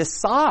 And they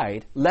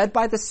decide, led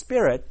by the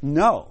Spirit,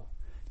 no,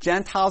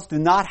 Gentiles do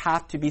not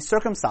have to be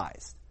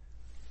circumcised.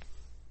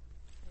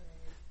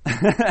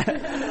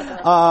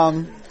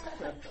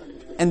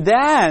 And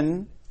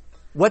then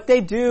what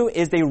they do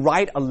is they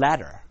write a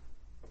letter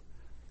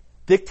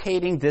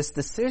dictating this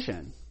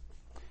decision.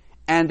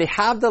 And they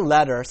have the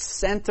letter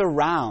sent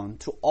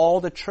around to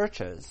all the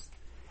churches.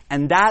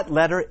 And that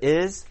letter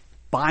is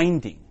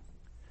binding.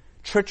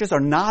 Churches are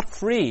not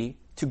free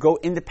to go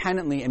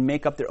independently and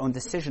make up their own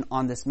decision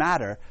on this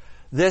matter.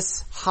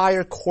 This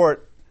higher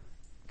court,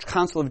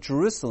 Council of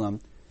Jerusalem,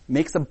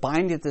 makes a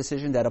binding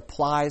decision that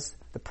applies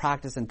the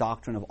practice and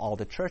doctrine of all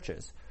the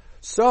churches.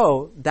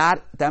 So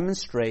that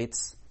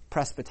demonstrates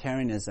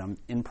Presbyterianism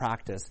in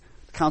practice.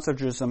 The Council of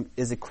Jerusalem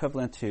is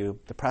equivalent to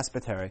the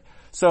presbytery.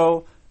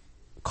 So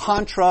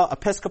contra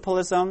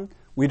Episcopalism,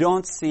 we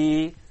don't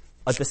see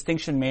a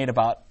distinction made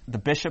about the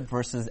bishop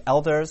versus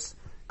elders.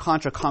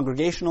 Contra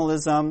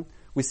Congregationalism,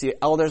 we see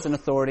elders in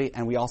authority,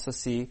 and we also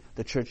see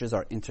the churches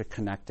are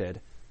interconnected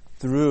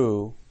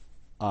through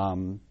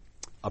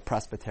a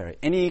presbytery.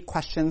 Any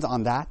questions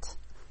on that?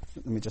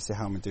 Let me just see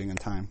how I'm doing on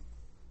time.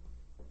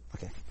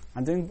 Okay,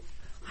 I'm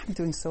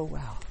doing so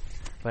well.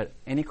 But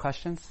any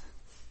questions?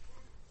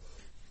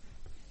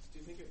 Do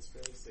you think it's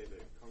fair to say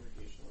that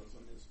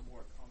congregationalism is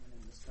more common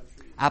in this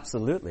country?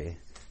 Absolutely.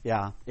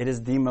 Yeah, it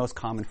is the most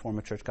common form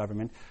of church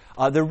government.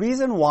 The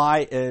reason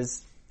why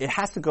is it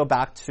has to go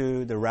back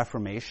to the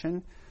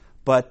Reformation,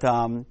 but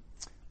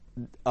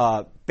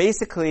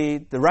basically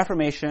the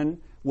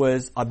Reformation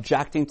was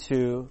objecting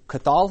to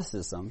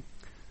Catholicism,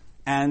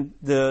 and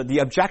the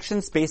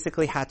objections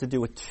basically had to do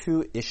with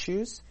two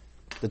issues: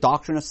 the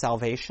doctrine of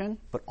salvation,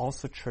 but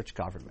also church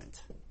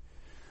government.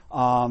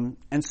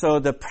 And so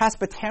the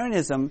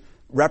Presbyterianism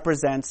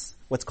represents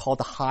what's called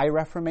the High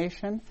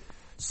Reformation.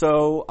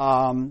 So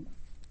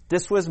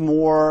this was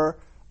more,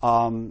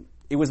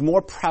 it was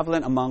more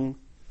prevalent among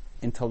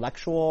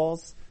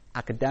intellectuals,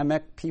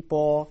 academic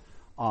people,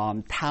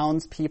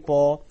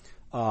 townspeople.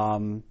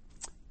 I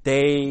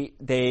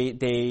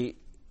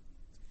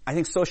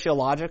think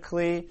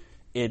sociologically,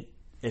 it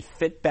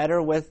fit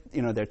better with,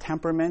 their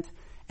temperament.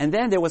 And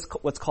then there was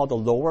what's called the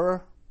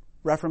Lower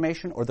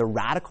Reformation or the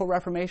Radical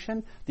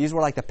Reformation. These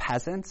were like the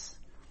peasants,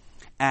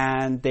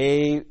 and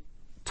they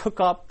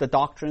took up the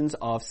doctrines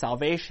of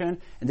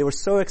salvation, and they were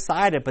so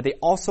excited, but they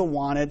also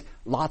wanted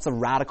lots of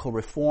radical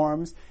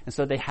reforms, and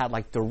so they had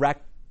like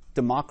direct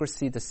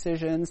democracy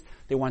decisions.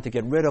 They wanted to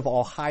get rid of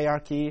all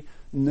hierarchy,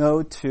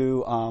 no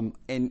to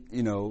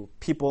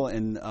people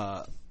in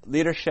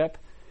leadership,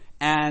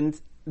 and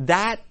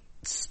that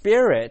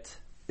spirit,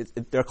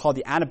 they're called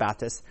the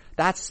Anabaptists.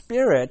 That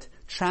spirit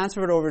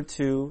transferred over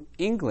to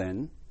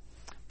England,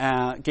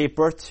 gave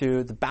birth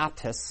to the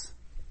Baptists,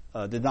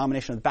 the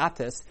denomination of the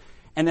Baptists.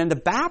 And then the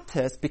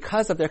Baptists,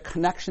 because of their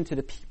connection to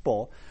the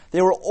people, they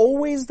were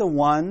always the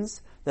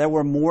ones that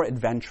were more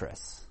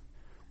adventurous,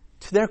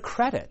 to their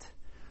credit.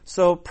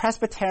 So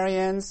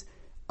Presbyterians,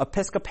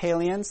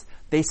 Episcopalians,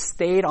 they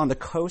stayed on the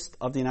coast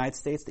of the United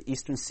States, the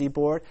eastern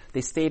seaboard.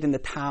 They stayed in the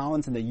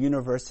towns and the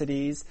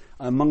universities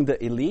among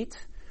the elite.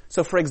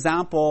 So for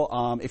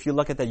example, if you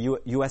look at the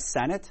U.S.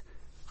 Senate,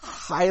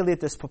 highly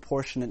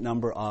disproportionate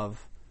number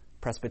of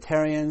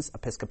Presbyterians,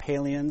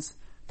 Episcopalians.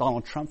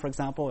 Donald Trump, for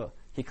example,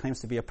 he claims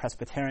to be a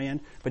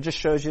Presbyterian, but just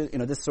shows you,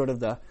 this sort of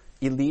the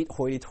elite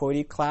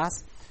hoity-toity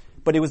class.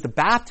 But it was the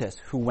Baptists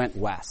who went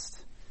west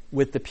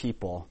with the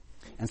people.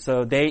 And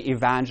so they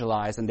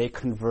evangelized and they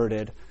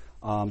converted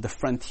the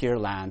frontier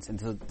lands. And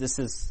so this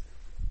is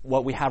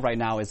what we have right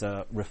now is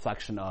a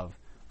reflection of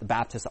the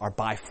Baptists are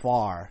by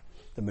far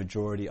the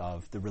majority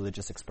of the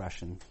religious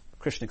expression,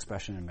 Christian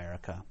expression in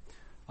America.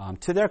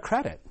 To their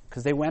credit,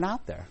 because they went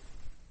out there.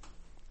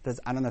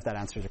 I don't know if that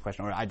answers your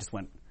question, or I just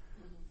went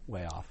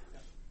way off.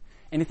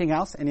 Anything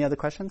else? Any other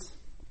questions?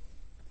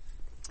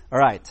 All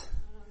right.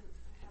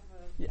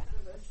 I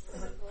have a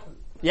cynical.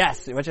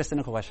 Yes, what's your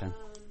cynical question?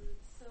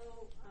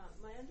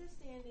 My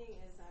understanding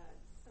is that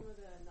some of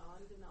the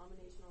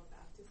non-denominational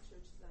Baptist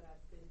churches that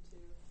I've been to,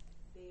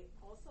 they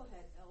also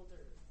had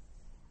elders.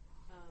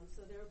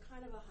 So they were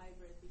kind of a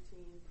hybrid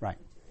between Right.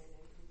 Presbyterian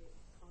and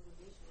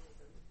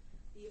Congregationalism.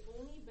 The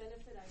only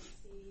benefit I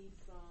see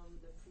from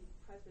the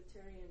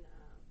Presbyterian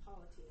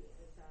polity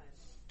is that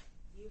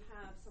you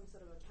have some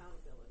sort of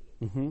accountability.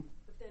 Mm-hmm.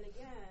 But then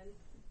again,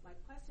 my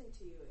question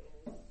to you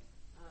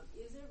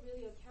is there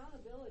really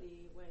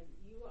accountability when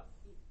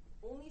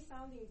only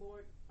sounding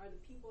board are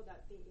the people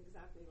that think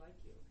exactly like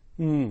you?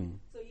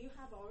 Mm. So you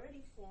have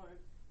already formed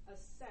a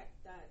sect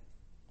that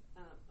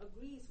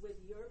agrees with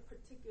your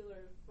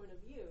particular point of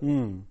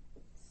view.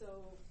 So,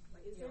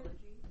 Like is there, theology?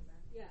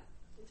 yeah,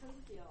 in terms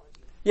of theology.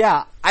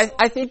 Yeah,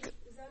 I think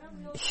Is that a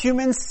real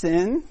human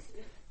sin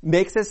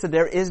makes it so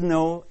there is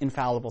no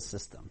infallible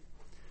system.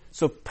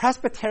 So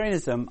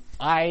Presbyterianism,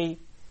 I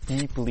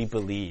deeply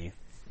believe,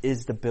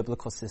 is the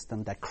biblical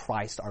system that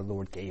Christ our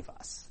Lord gave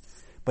us.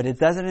 But it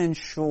doesn't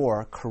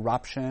ensure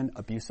corruption,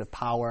 abuse of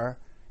power,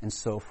 and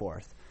so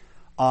forth.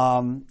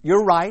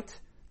 You're right.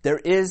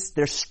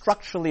 There's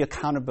structurally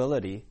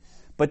accountability,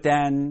 but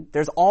then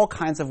there's all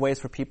kinds of ways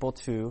for people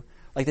to,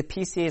 like the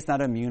PCA is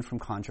not immune from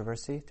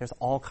controversy. There's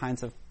all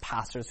kinds of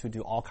pastors who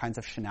do all kinds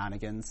of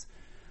shenanigans.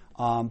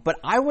 But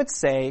I would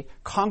say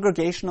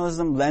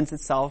congregationalism lends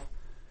itself,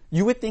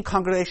 you would think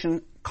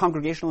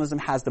congregationalism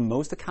has the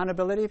most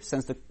accountability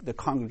since the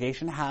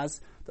congregation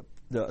has,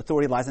 the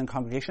authority lies in the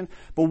congregation.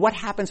 But what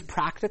happens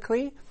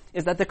practically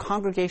is that the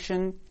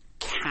congregation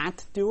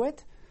can't do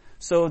it.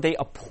 So they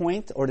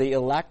appoint or they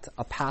elect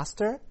a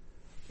pastor,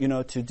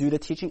 to do the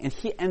teaching, and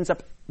he ends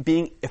up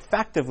being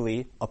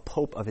effectively a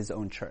pope of his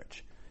own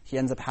church. He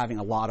ends up having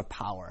a lot of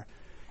power.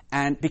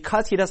 And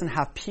because he doesn't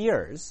have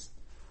peers,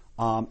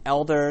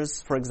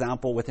 elders, for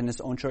example, within his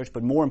own church,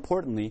 but more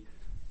importantly,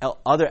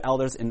 other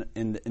elders in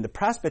the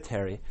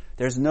presbytery,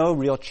 there's no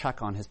real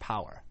check on his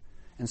power.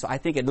 And so I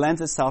think it lends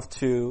itself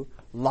to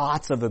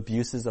lots of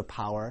abuses of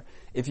power.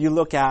 If you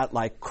look at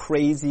like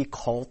crazy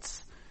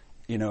cults,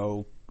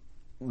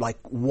 like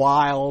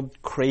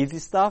wild, crazy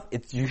stuff,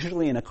 it's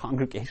usually in a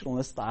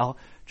congregationalist style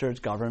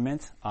church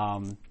government.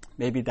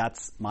 Maybe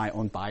that's my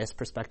own biased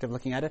perspective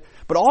looking at it.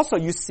 But also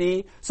you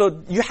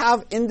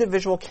have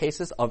individual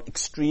cases of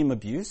extreme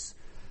abuse,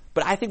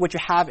 but I think what you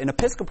have in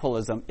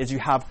Episcopalism is you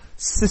have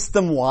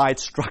system-wide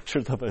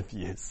structures of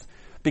abuse.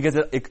 Because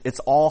it's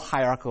all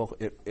hierarchical,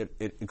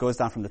 it goes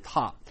down from the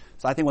top.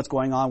 So I think what's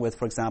going on with,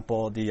 for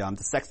example, the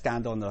sex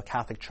scandal in the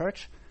Catholic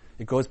Church,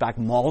 it goes back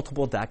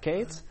multiple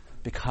decades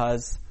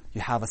because you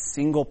have a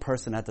single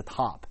person at the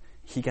top.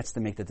 He gets to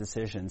make the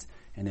decisions,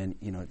 and then,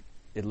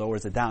 it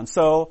lowers it down.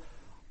 So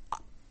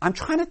I'm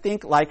trying to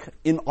think, like,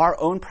 in our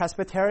own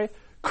presbytery,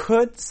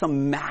 could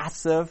some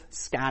massive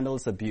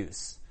scandalous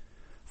abuse,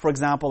 for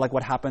example, like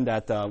what happened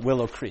at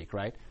Willow Creek,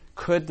 right?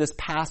 Could this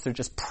pastor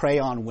just prey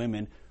on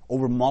women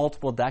over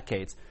multiple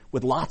decades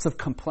with lots of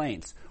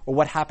complaints? Or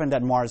what happened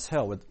at Mars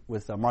Hill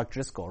with Mark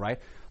Driscoll, right?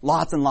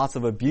 Lots and lots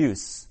of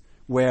abuse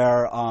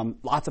where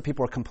lots of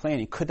people are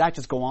complaining. Could that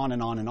just go on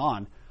and on and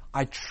on?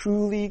 I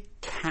truly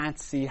can't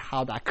see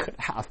how that could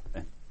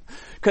happen.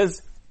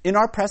 Because in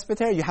our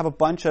presbytery, you have a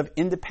bunch of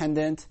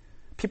independent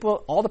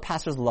people. All the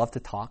pastors love to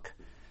talk.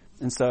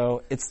 And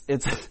so it's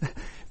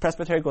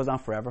presbytery goes on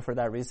forever for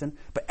that reason.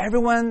 But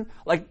everyone,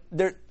 like,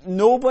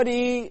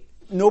 nobody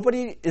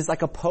is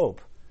like a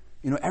pope.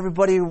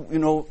 Everybody,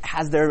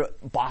 has their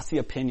bossy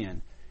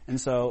opinion.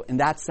 And so in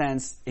that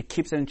sense, it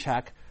keeps it in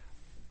check.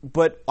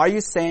 But are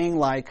you saying,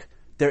 like,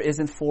 there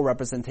isn't full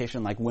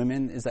representation like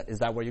women? Is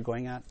that where you're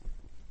going at?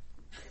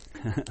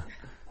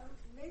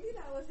 Maybe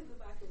that was in the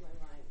back of my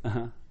mind.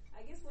 Uh-huh.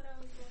 I guess what I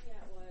was going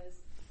at was,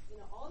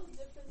 all the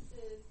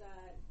differences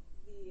that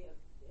the,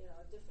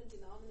 different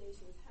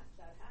denominations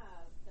that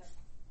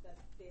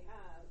they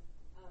have,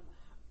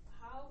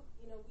 how,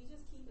 we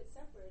just keep it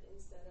separate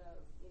instead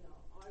of,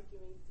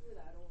 arguing through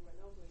that over and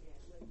over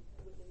again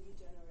with the new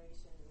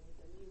generation, with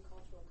the new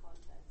cultural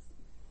context.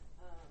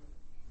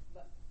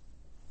 But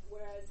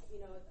whereas,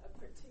 a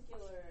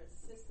particular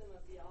system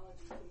of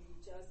theology can be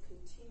just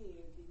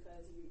continued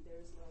because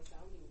there's no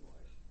sounding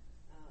board.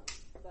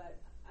 But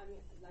I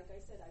mean, like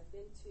I said, I've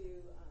been to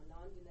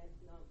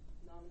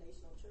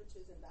non-denominational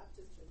churches and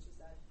Baptist churches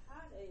that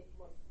had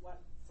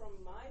what from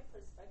my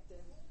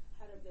perspective,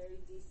 had a very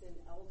decent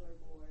elder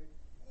board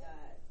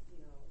that,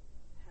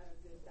 had a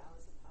good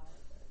balance of power.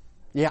 But,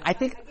 Yeah, I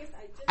think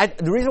I guess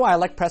the reason why I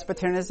like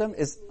Presbyterianism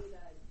is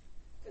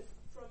because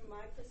from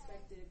my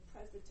perspective,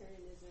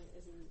 Presbyterianism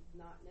is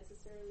not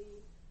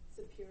necessarily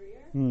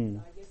superior. So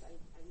I guess I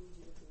need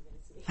you to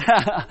convince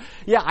me.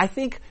 yeah, I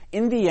think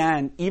in the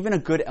end, even a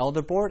good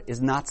elder board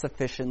is not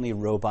sufficiently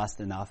robust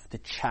enough to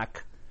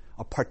check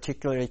a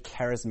particularly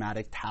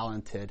charismatic,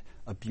 talented,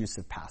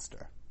 abusive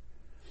pastor.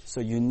 So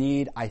you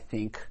need, I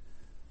think,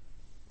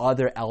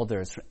 other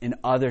elders in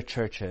other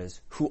churches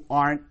who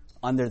aren't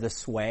under the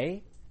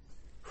sway,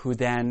 who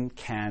then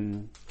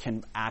can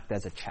act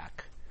as a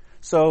check.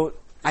 So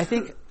I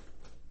think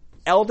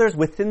elders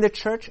within the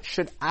church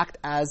should act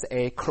as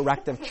a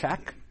corrective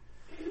check.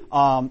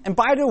 And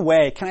by the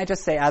way, can I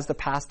just say as the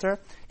pastor,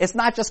 it's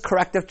not just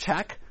corrective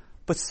check,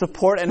 but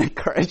support and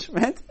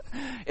encouragement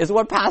is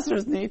what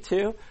pastors need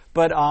too.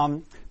 But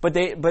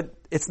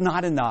it's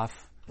not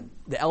enough.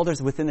 The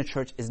elders within the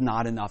church is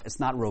not enough. It's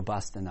not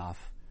robust enough.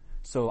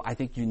 So I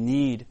think you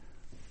need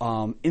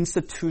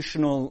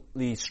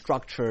institutionally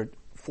structured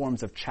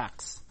forms of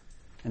checks.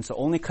 And so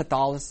only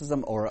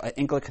Catholicism or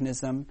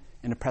Anglicanism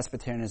and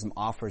Presbyterianism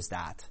offers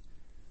that.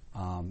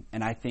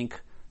 And I think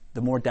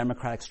the more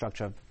democratic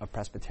structure of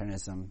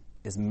Presbyterianism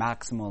is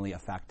maximally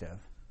effective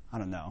I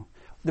don't know.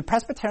 The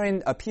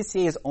Presbyterian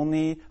PCA is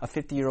only a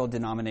 50-year-old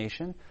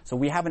denomination, so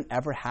we haven't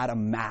ever had a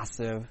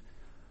massive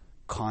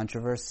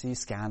controversy,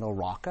 scandal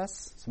rock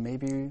us. So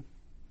maybe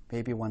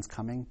one's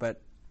coming,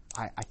 but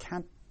I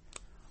can't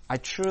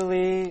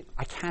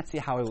see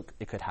how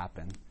it could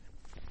happen.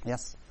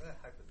 Yes? I have a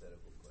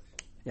hypothetical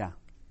question. Yeah.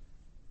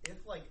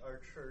 If, like,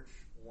 our church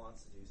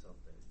wants to do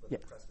something, but Yeah.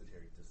 the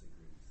presbytery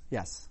disagrees,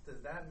 Yes.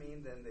 does that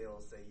mean then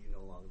they'll say you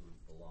no longer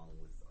belong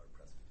with our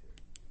presbytery?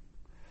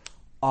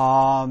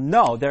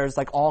 No, there's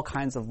like all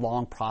kinds of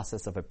long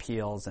process of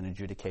appeals and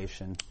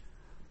adjudication.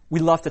 We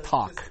love to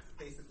talk. Just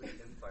basically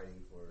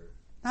infighting for...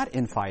 Not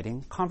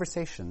infighting,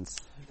 conversations.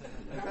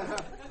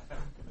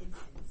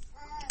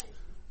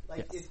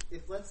 Like, Yes.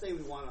 if let's say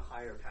we want to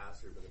hire a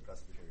pastor, but the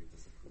presbytery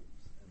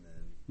disapproves, and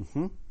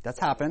then That's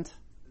happened.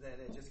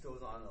 it just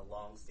goes on a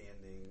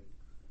long-standing,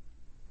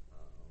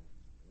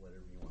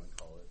 whatever you want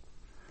to call it.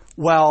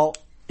 Well,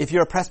 if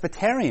you're a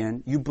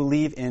Presbyterian, you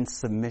believe in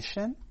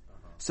submission.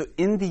 So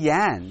in the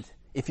end,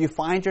 if you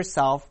find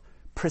yourself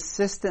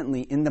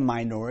persistently in the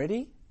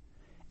minority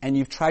and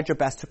you've tried your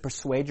best to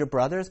persuade your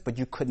brothers, but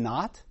you could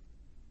not,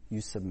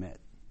 you submit.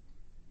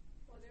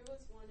 Well, there was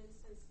one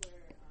instance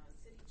where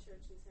City Church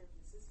in San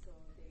Francisco,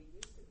 they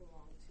used to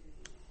belong to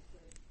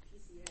the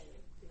PCA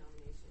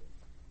denomination,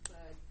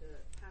 but the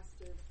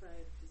pastor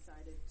Fred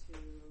decided to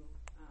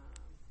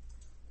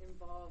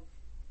involve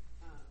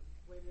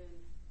women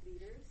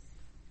leaders,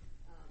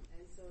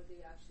 and so they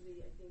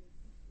actually, I think,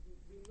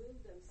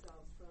 removed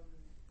themselves from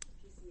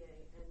PCA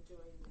and joined the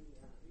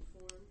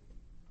Reformed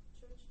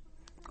Church.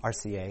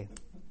 RCA.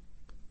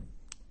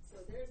 So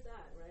there's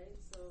that, right?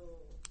 So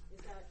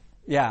is that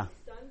Yeah.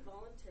 done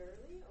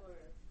voluntarily or?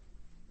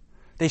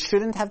 They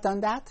shouldn't have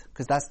done that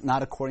because that's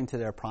not according to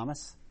their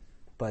promise.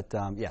 But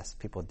yes,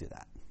 people do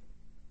that.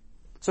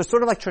 So it's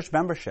sort of like church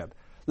membership.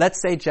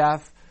 Let's say,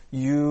 Jeff,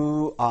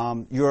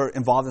 you're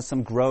involved in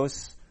some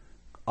gross,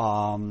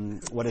 some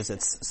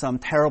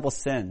terrible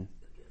sin.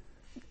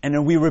 And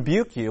then we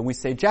rebuke you and we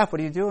say, Jeff, what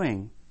are you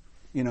doing?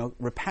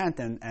 Repent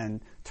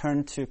and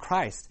turn to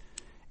Christ.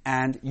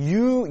 And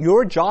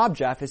your job,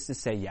 Jeff, is to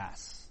say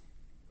yes.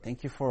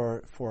 Thank you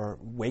for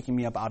waking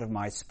me up out of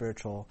my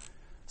spiritual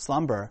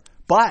slumber.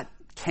 But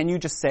can you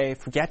just say,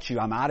 forget you,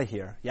 I'm out of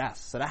here?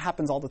 Yes. So that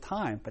happens all the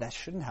time, but that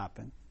shouldn't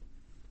happen.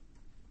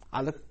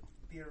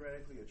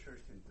 Theoretically, a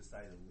church can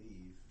decide to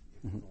leave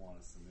if it doesn't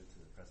want to submit to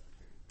the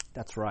presbytery.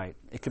 That's right.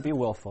 It could be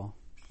willful.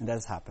 And that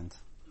has happened.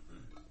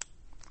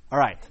 All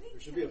right. There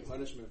should be a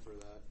punishment for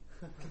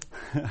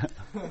that.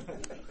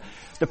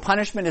 The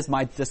punishment is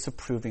my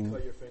disapproving.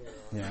 Put your finger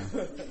on. Yeah. I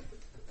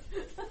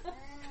just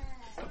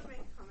want to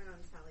make a comment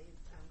on Sally's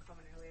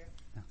comment earlier.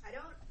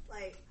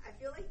 I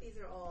feel like these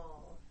are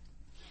all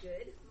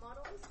good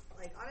models.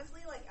 Like,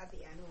 honestly, like, at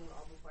the end when we're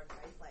all before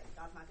Christ, like,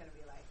 God's not going to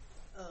be like,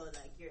 oh,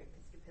 like, you're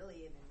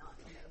Episcopalian and not,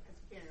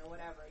 Presbyterian or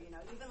whatever,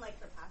 even, like,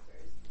 for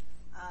pastors.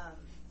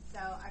 So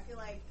I feel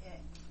like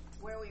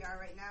where we are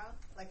right now,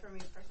 like, for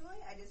me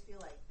personally, I just feel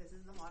like this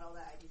is the model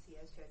that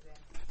IGC has chosen.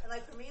 And,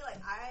 like, for me, like,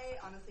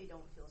 I honestly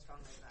don't feel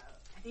strongly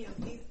about any of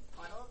these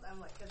models. I'm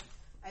like, because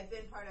I've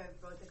been part of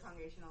both the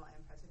Congregational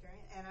and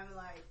Presbyterian, and I'm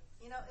like,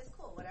 it's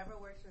cool, whatever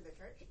works for the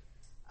church.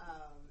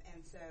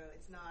 And so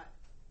it's not,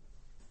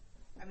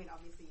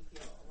 obviously you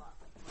feel a lot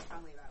more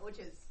strongly about it, which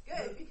is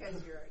good because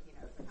you're,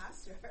 the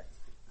pastor.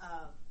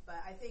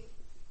 But I think,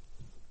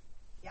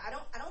 I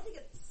don't think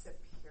it's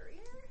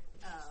superior,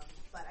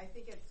 but I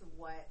think it's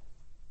what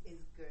is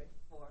good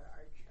for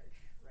our church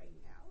right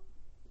now,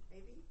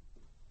 maybe.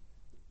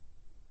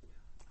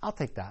 I'll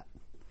take that.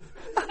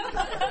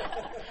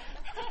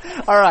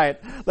 All right,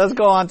 let's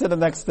go on to the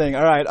next thing.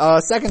 All right,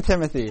 2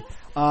 Timothy.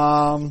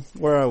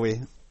 Where are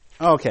we?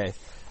 Okay.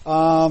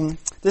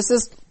 This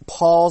is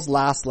Paul's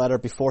last letter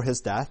before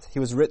his death. He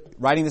was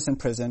writing this in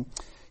prison.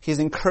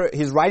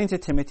 He's writing to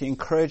Timothy,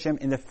 encourage him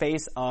in the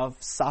face of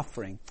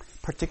suffering,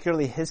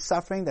 particularly his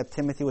suffering, that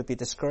Timothy would be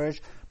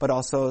discouraged, but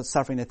also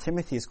suffering that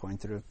Timothy is going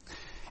through.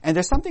 And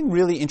there's something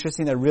really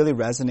interesting that really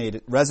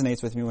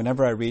resonates with me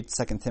whenever I read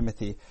 2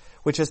 Timothy,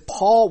 which is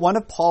one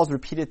of Paul's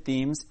repeated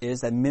themes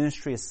is that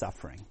ministry is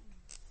suffering.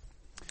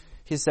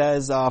 He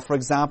says, for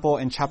example,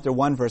 in chapter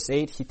 1, verse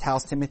 8, he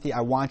tells Timothy,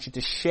 I want you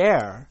to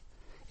share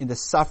in the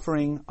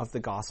suffering of the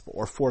gospel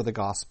or for the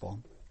gospel.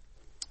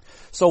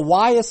 So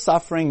why is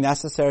suffering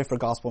necessary for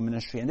gospel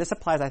ministry? And this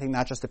applies, I think,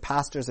 not just to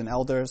pastors and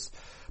elders,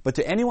 but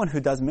to anyone who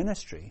does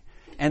ministry.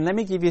 And let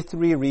me give you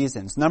 3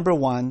 reasons. Number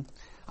 1,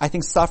 I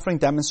think suffering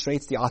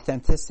demonstrates the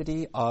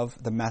authenticity of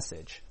the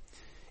message.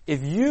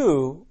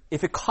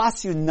 If it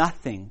costs you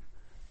nothing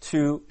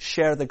to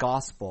share the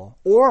gospel,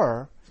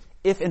 or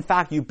if in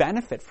fact you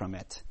benefit from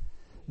it,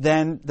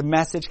 then the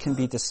message can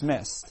be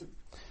dismissed.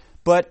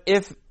 But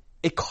if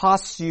it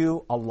costs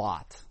you a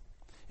lot,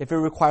 if it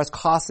requires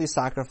costly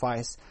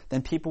sacrifice,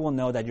 then people will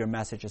know that your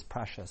message is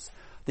precious.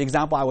 The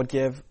example I would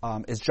give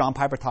is John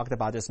Piper talked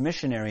about this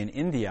missionary in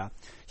India.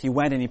 He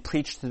went and he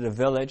preached to the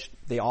village.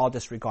 They all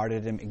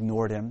disregarded him,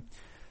 ignored him.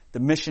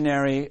 The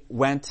missionary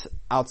went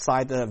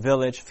outside the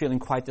village feeling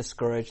quite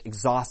discouraged,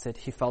 exhausted.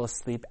 He fell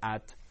asleep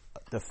at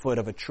the foot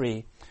of a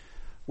tree.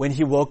 when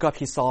he woke up,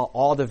 he saw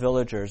all the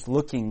villagers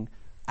looking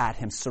at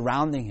him,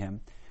 surrounding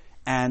him,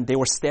 and they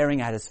were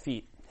staring at his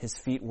feet. His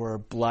feet were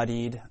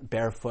bloodied,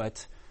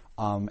 barefoot,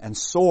 and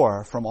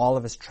sore from all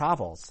of his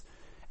travels.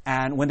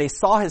 And when they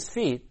saw his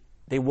feet,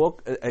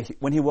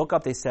 when he woke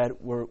up, they said,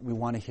 we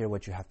want to hear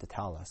what you have to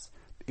tell us.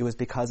 It was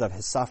because of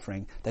his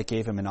suffering that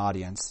gave him an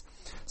audience.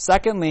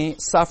 Secondly,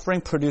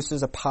 suffering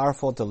produces a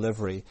powerful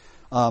delivery.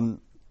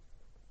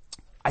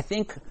 I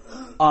think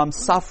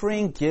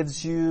suffering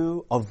gives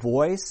you a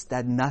voice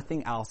that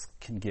nothing else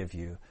can give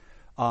you.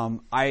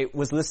 I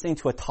was listening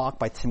to a talk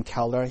by Tim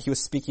Keller. He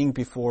was speaking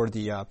before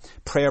the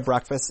prayer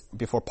breakfast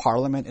before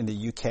Parliament in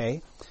the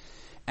UK.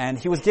 And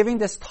he was giving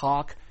this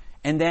talk,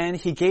 and then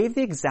he gave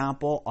the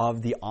example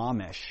of the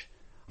Amish.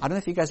 I don't know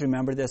if you guys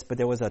remember this, but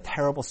there was a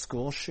terrible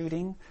school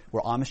shooting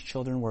where Amish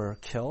children were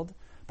killed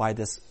by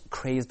this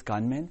crazed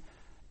gunman.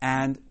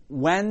 And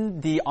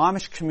when the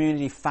Amish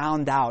community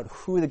found out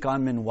who the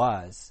gunman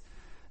was,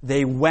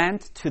 they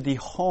went to the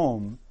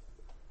home,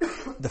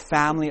 the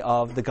family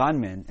of the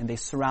gunman, and they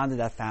surrounded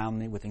that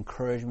family with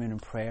encouragement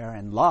and prayer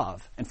and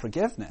love and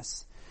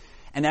forgiveness.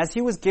 And as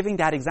he was giving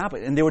that example,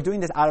 and they were doing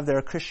this out of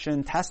their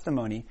Christian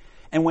testimony,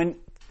 and when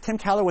Tim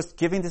Keller was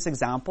giving this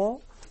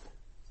example,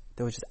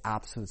 there was just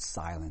absolute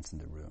silence in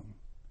the room.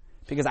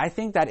 Because I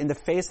think that in the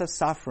face of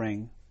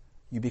suffering,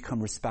 you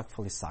become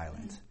respectfully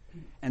silent.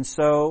 And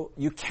so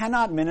you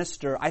cannot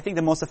minister. I think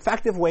the most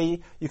effective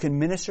way you can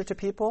minister to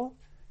people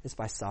is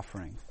by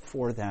suffering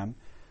for them.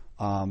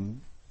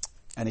 And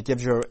it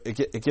gives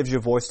you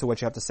a voice to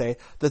what you have to say.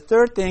 The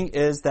third thing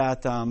is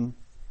that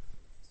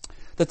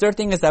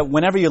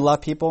whenever you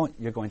love people,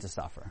 you're going to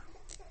suffer.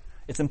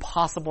 It's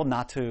impossible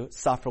not to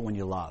suffer when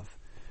you love.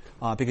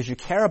 Because you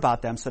care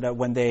about them so that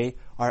when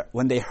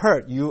they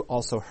hurt, you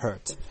also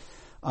hurt.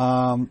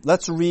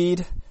 Let's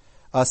read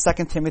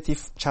 2 Timothy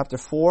chapter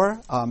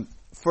 4,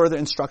 further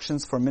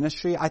instructions for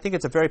ministry. I think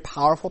it's a very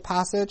powerful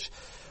passage.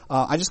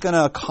 I'm just going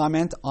to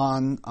comment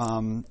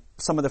on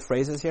some of the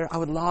phrases here. I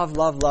would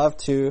love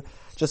to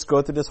just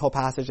go through this whole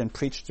passage and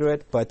preach through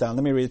it, but let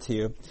me read it to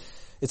you.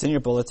 It's in your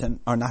bulletin,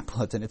 or not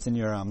bulletin, it's in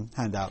your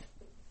handout.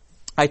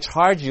 I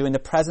charge you in the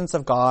presence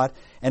of God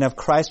and of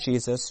Christ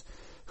Jesus,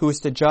 who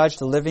is to judge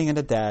the living and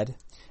the dead,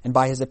 and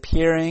by his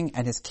appearing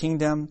and his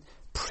kingdom,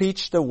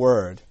 preach the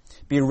word.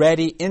 Be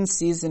ready in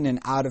season and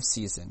out of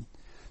season.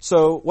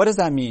 So what does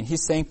that mean?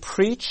 He's saying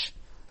preach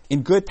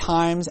in good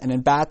times and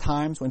in bad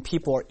times, when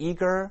people are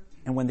eager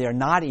and when they are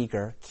not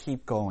eager,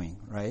 keep going,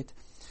 right?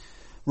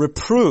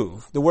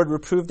 Reprove. The word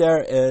reprove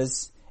there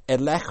is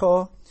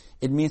elecho.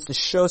 It means to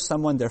show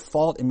someone their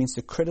fault. It means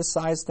to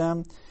criticize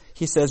them.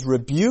 He says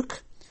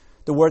rebuke.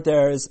 The word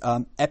there is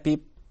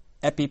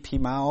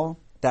epipimao.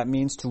 That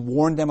means to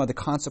warn them of the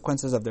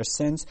consequences of their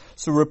sins.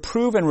 So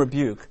reprove and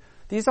rebuke.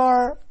 These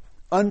are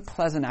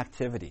unpleasant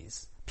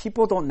activities.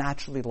 People don't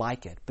naturally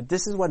like it, but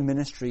this is what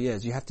ministry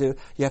is. You have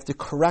to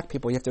correct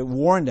people. You have to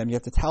warn them. You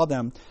have to tell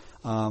them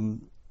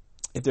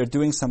if they're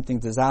doing something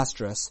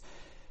disastrous.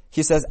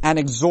 He says, and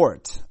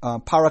exhort,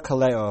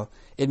 parakaleo.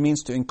 It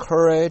means to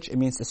encourage. It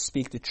means to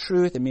speak the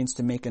truth. It means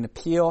to make an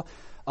appeal.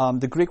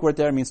 The Greek word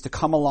there means to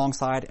come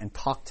alongside and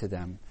talk to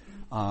them.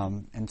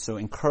 And so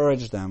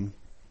encourage them.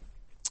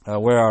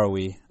 Where are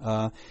we?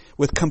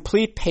 With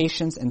complete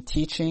patience and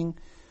teaching.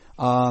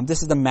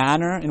 This is the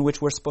manner in which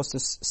we're supposed to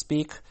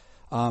speak.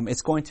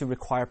 It's going to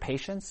require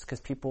patience because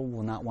people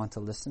will not want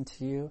to listen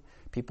to you.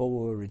 People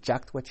will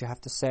reject what you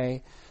have to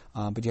say,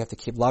 but you have to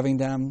keep loving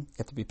them. You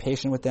have to be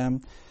patient with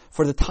them.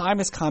 For the time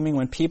is coming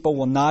when people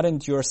will not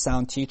endure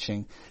sound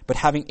teaching, but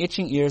having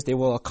itching ears, they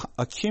will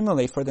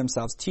accumulate for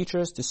themselves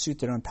teachers to suit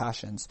their own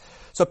passions.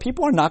 So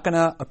people are not going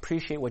to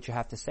appreciate what you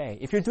have to say.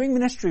 If you're doing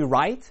ministry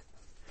right,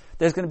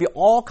 there's going to be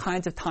all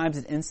kinds of times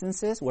and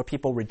instances where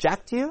people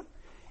reject you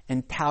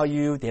and tell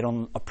you they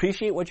don't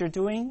appreciate what you're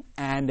doing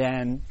and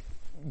then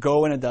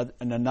go in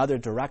another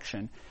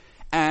direction.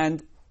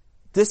 And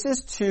this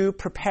is to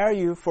prepare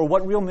you for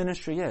what real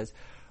ministry is.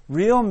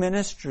 Real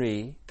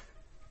ministry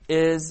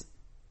is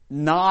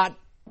not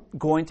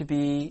going to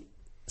be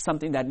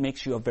something that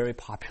makes you a very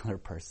popular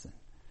person.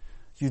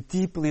 You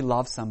deeply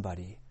love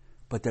somebody,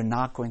 but they're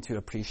not going to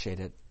appreciate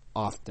it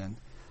often.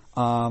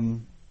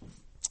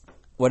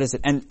 What is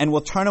it? And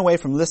will turn away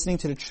from listening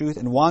to the truth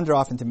and wander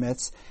off into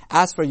myths.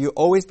 As for you,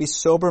 always be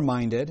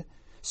sober-minded.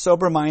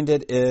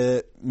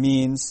 Sober-minded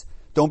means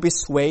don't be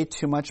swayed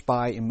too much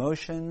by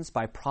emotions,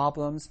 by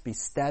problems. Be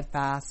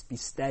steadfast, be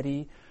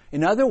steady.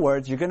 In other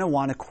words, you're going to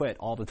want to quit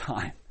all the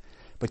time,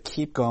 but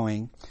keep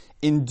going.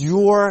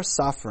 Endure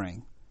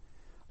suffering.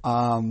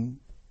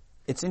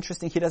 It's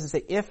interesting. He doesn't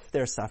say if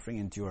there's suffering,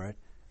 endure it.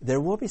 There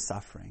will be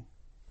suffering,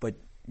 but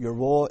your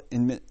role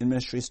in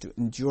ministry is to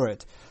endure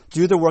it.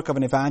 Do the work of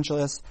an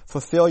evangelist.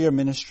 Fulfill your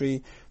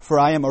ministry. For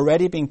I am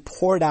already being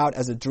poured out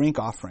as a drink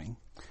offering.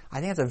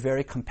 I think it's a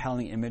very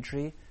compelling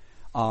imagery.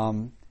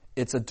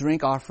 It's a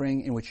drink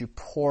offering in which you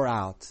pour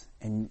out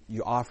and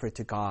you offer it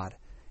to God.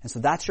 And so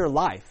that's your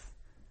life,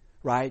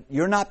 right?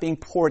 You're not being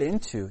poured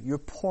into.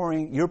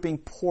 You're being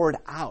poured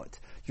out.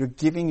 You're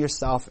giving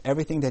yourself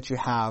everything that you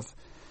have.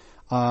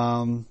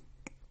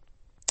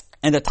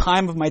 And the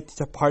time of my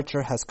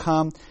departure has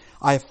come.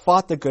 I have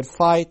fought the good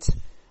fight.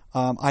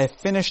 I have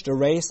finished the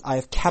race. I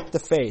have kept the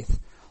faith.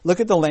 Look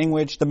at the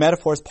language, the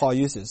metaphors Paul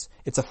uses.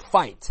 It's a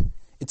fight.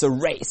 It's a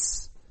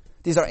race.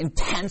 These are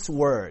intense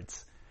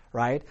words,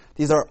 right?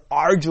 These are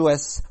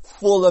arduous,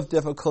 full of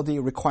difficulty,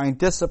 requiring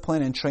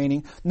discipline and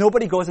training.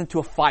 Nobody goes into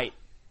a fight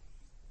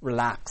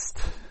relaxed.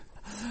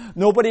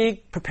 Nobody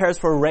prepares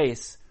for a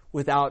race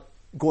without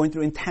going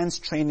through intense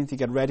training to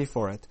get ready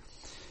for it.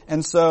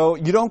 And so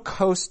you don't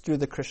coast through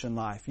the Christian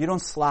life. You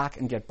don't slack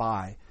and get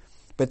by.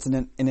 But it's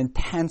an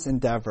intense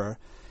endeavor.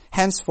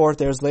 Henceforth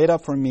there is laid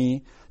up for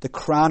me the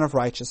crown of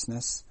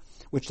righteousness,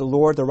 which the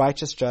Lord, the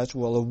righteous judge,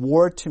 will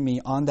award to me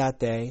on that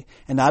day,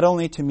 and not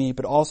only to me,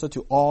 but also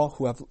to all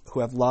who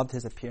have loved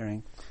his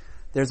appearing.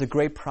 There's a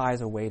great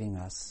prize awaiting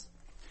us.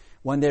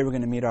 One day we're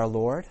going to meet our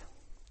Lord,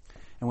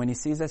 and when he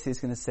sees us, he's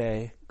going to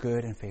say,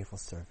 good and faithful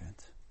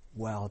servant,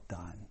 well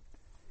done.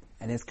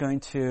 And it is going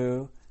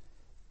to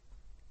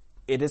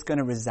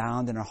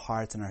resound in our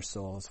hearts and our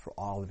souls for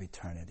all of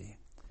eternity.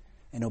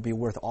 And it'll be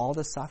worth all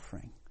the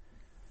suffering,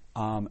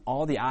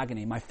 all the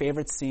agony. My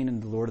favorite scene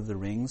in The Lord of the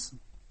Rings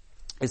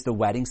is the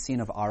wedding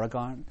scene of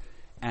Aragorn,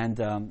 and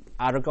then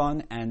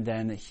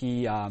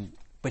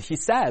but he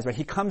says, right,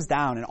 he comes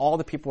down and all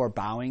the people are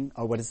bowing,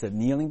 or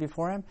kneeling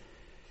before him,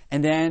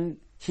 and then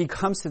he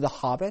comes to the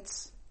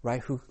hobbits,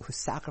 right, who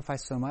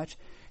sacrificed so much,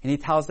 and he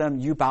tells them,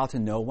 you bow to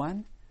no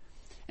one,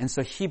 and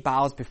so he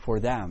bows before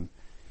them,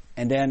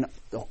 and then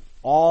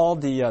all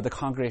the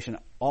congregation,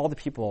 all the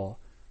people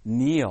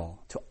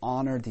kneel to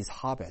honor these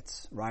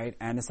hobbits, right,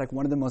 and it's like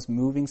one of the most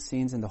moving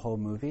scenes in the whole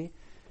movie.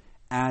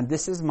 And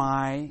this is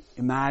my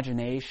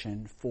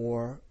imagination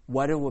for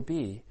what it will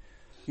be,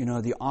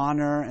 the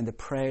honor and the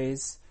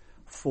praise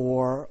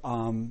for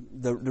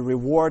the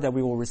reward that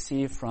we will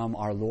receive from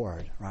our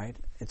Lord, right?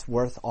 It's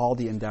worth all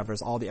the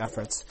endeavors, all the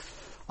efforts.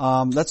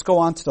 Let's go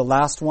on to the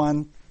last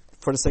one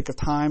for the sake of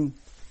time.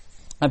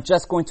 I'm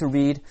just going to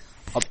read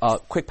a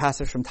quick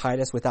passage from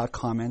Titus without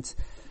comment.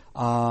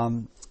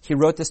 He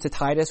wrote this to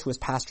Titus, who was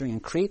pastoring in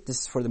Crete.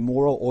 This is for the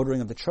moral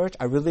ordering of the church.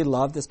 I really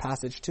love this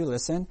passage too.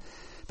 Listen.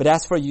 But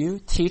as for you,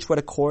 teach what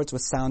accords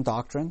with sound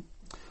doctrine.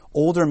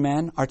 Older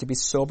men are to be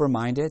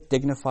sober-minded,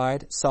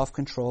 dignified,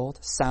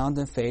 self-controlled, sound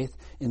in faith,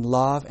 in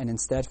love, and in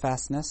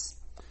steadfastness.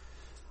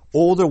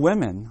 Older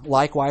women,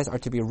 likewise, are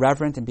to be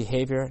reverent in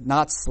behavior,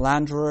 not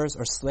slanderers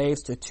or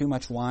slaves to too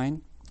much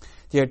wine.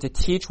 They are to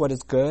teach what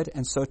is good,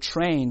 and so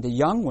train the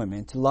young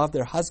women to love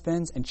their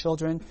husbands and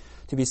children,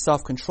 to be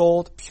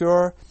self-controlled,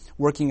 pure,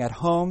 working at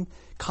home,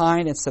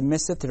 kind and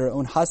submissive to their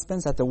own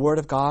husbands, that the word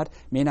of God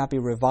may not be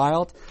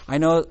reviled. I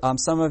know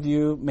some of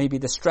you may be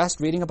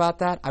distressed reading about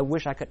that. I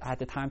wish I had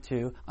the time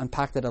to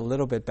unpack that a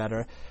little bit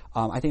better.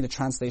 I think the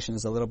translation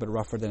is a little bit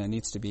rougher than it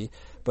needs to be.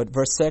 But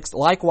verse 6,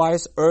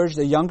 likewise, urge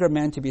the younger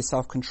men to be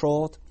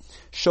self-controlled.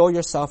 Show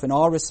yourself in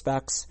all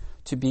respects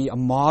to be a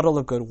model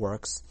of good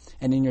works,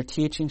 and in your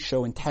teaching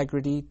show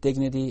integrity,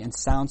 dignity, and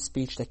sound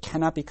speech that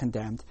cannot be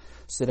condemned,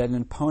 so that an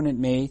opponent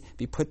may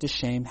be put to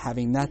shame,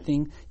 having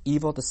nothing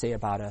evil to say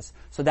about us.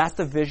 So that's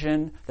the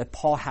vision that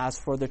Paul has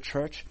for the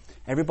church.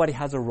 Everybody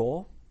has a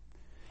role.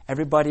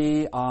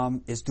 Everybody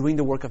is doing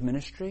the work of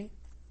ministry.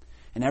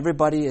 And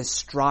everybody is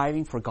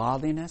striving for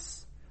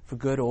godliness, for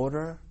good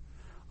order,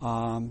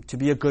 to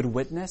be a good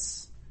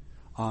witness,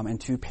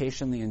 and to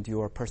patiently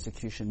endure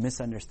persecution,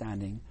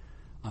 misunderstanding,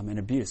 and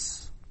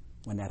abuse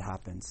when that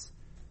happens.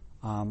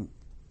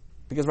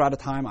 Because we're out of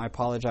time, I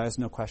apologize.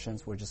 No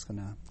questions. We're just going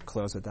to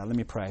close with that. Let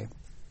me pray.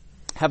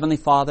 Heavenly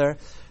Father,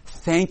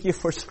 thank you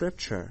for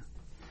Scripture.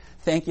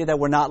 Thank you that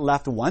we're not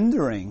left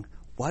wondering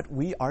what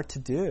we are to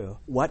do.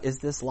 What is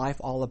this life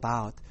all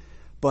about?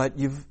 But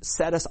you've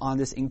set us on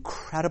this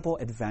incredible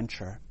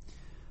adventure,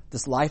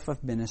 this life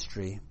of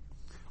ministry.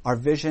 Our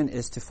vision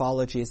is to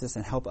follow Jesus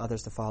and help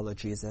others to follow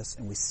Jesus,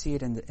 and we see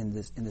it in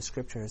the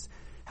Scriptures.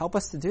 Help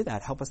us to do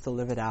that. Help us to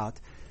live it out.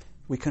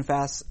 We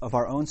confess of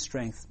our own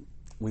strength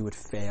we would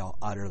fail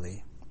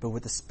utterly. But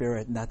with the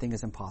Spirit, nothing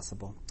is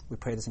impossible. We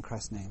pray this in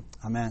Christ's name.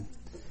 Amen.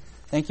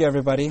 Thank you,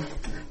 everybody.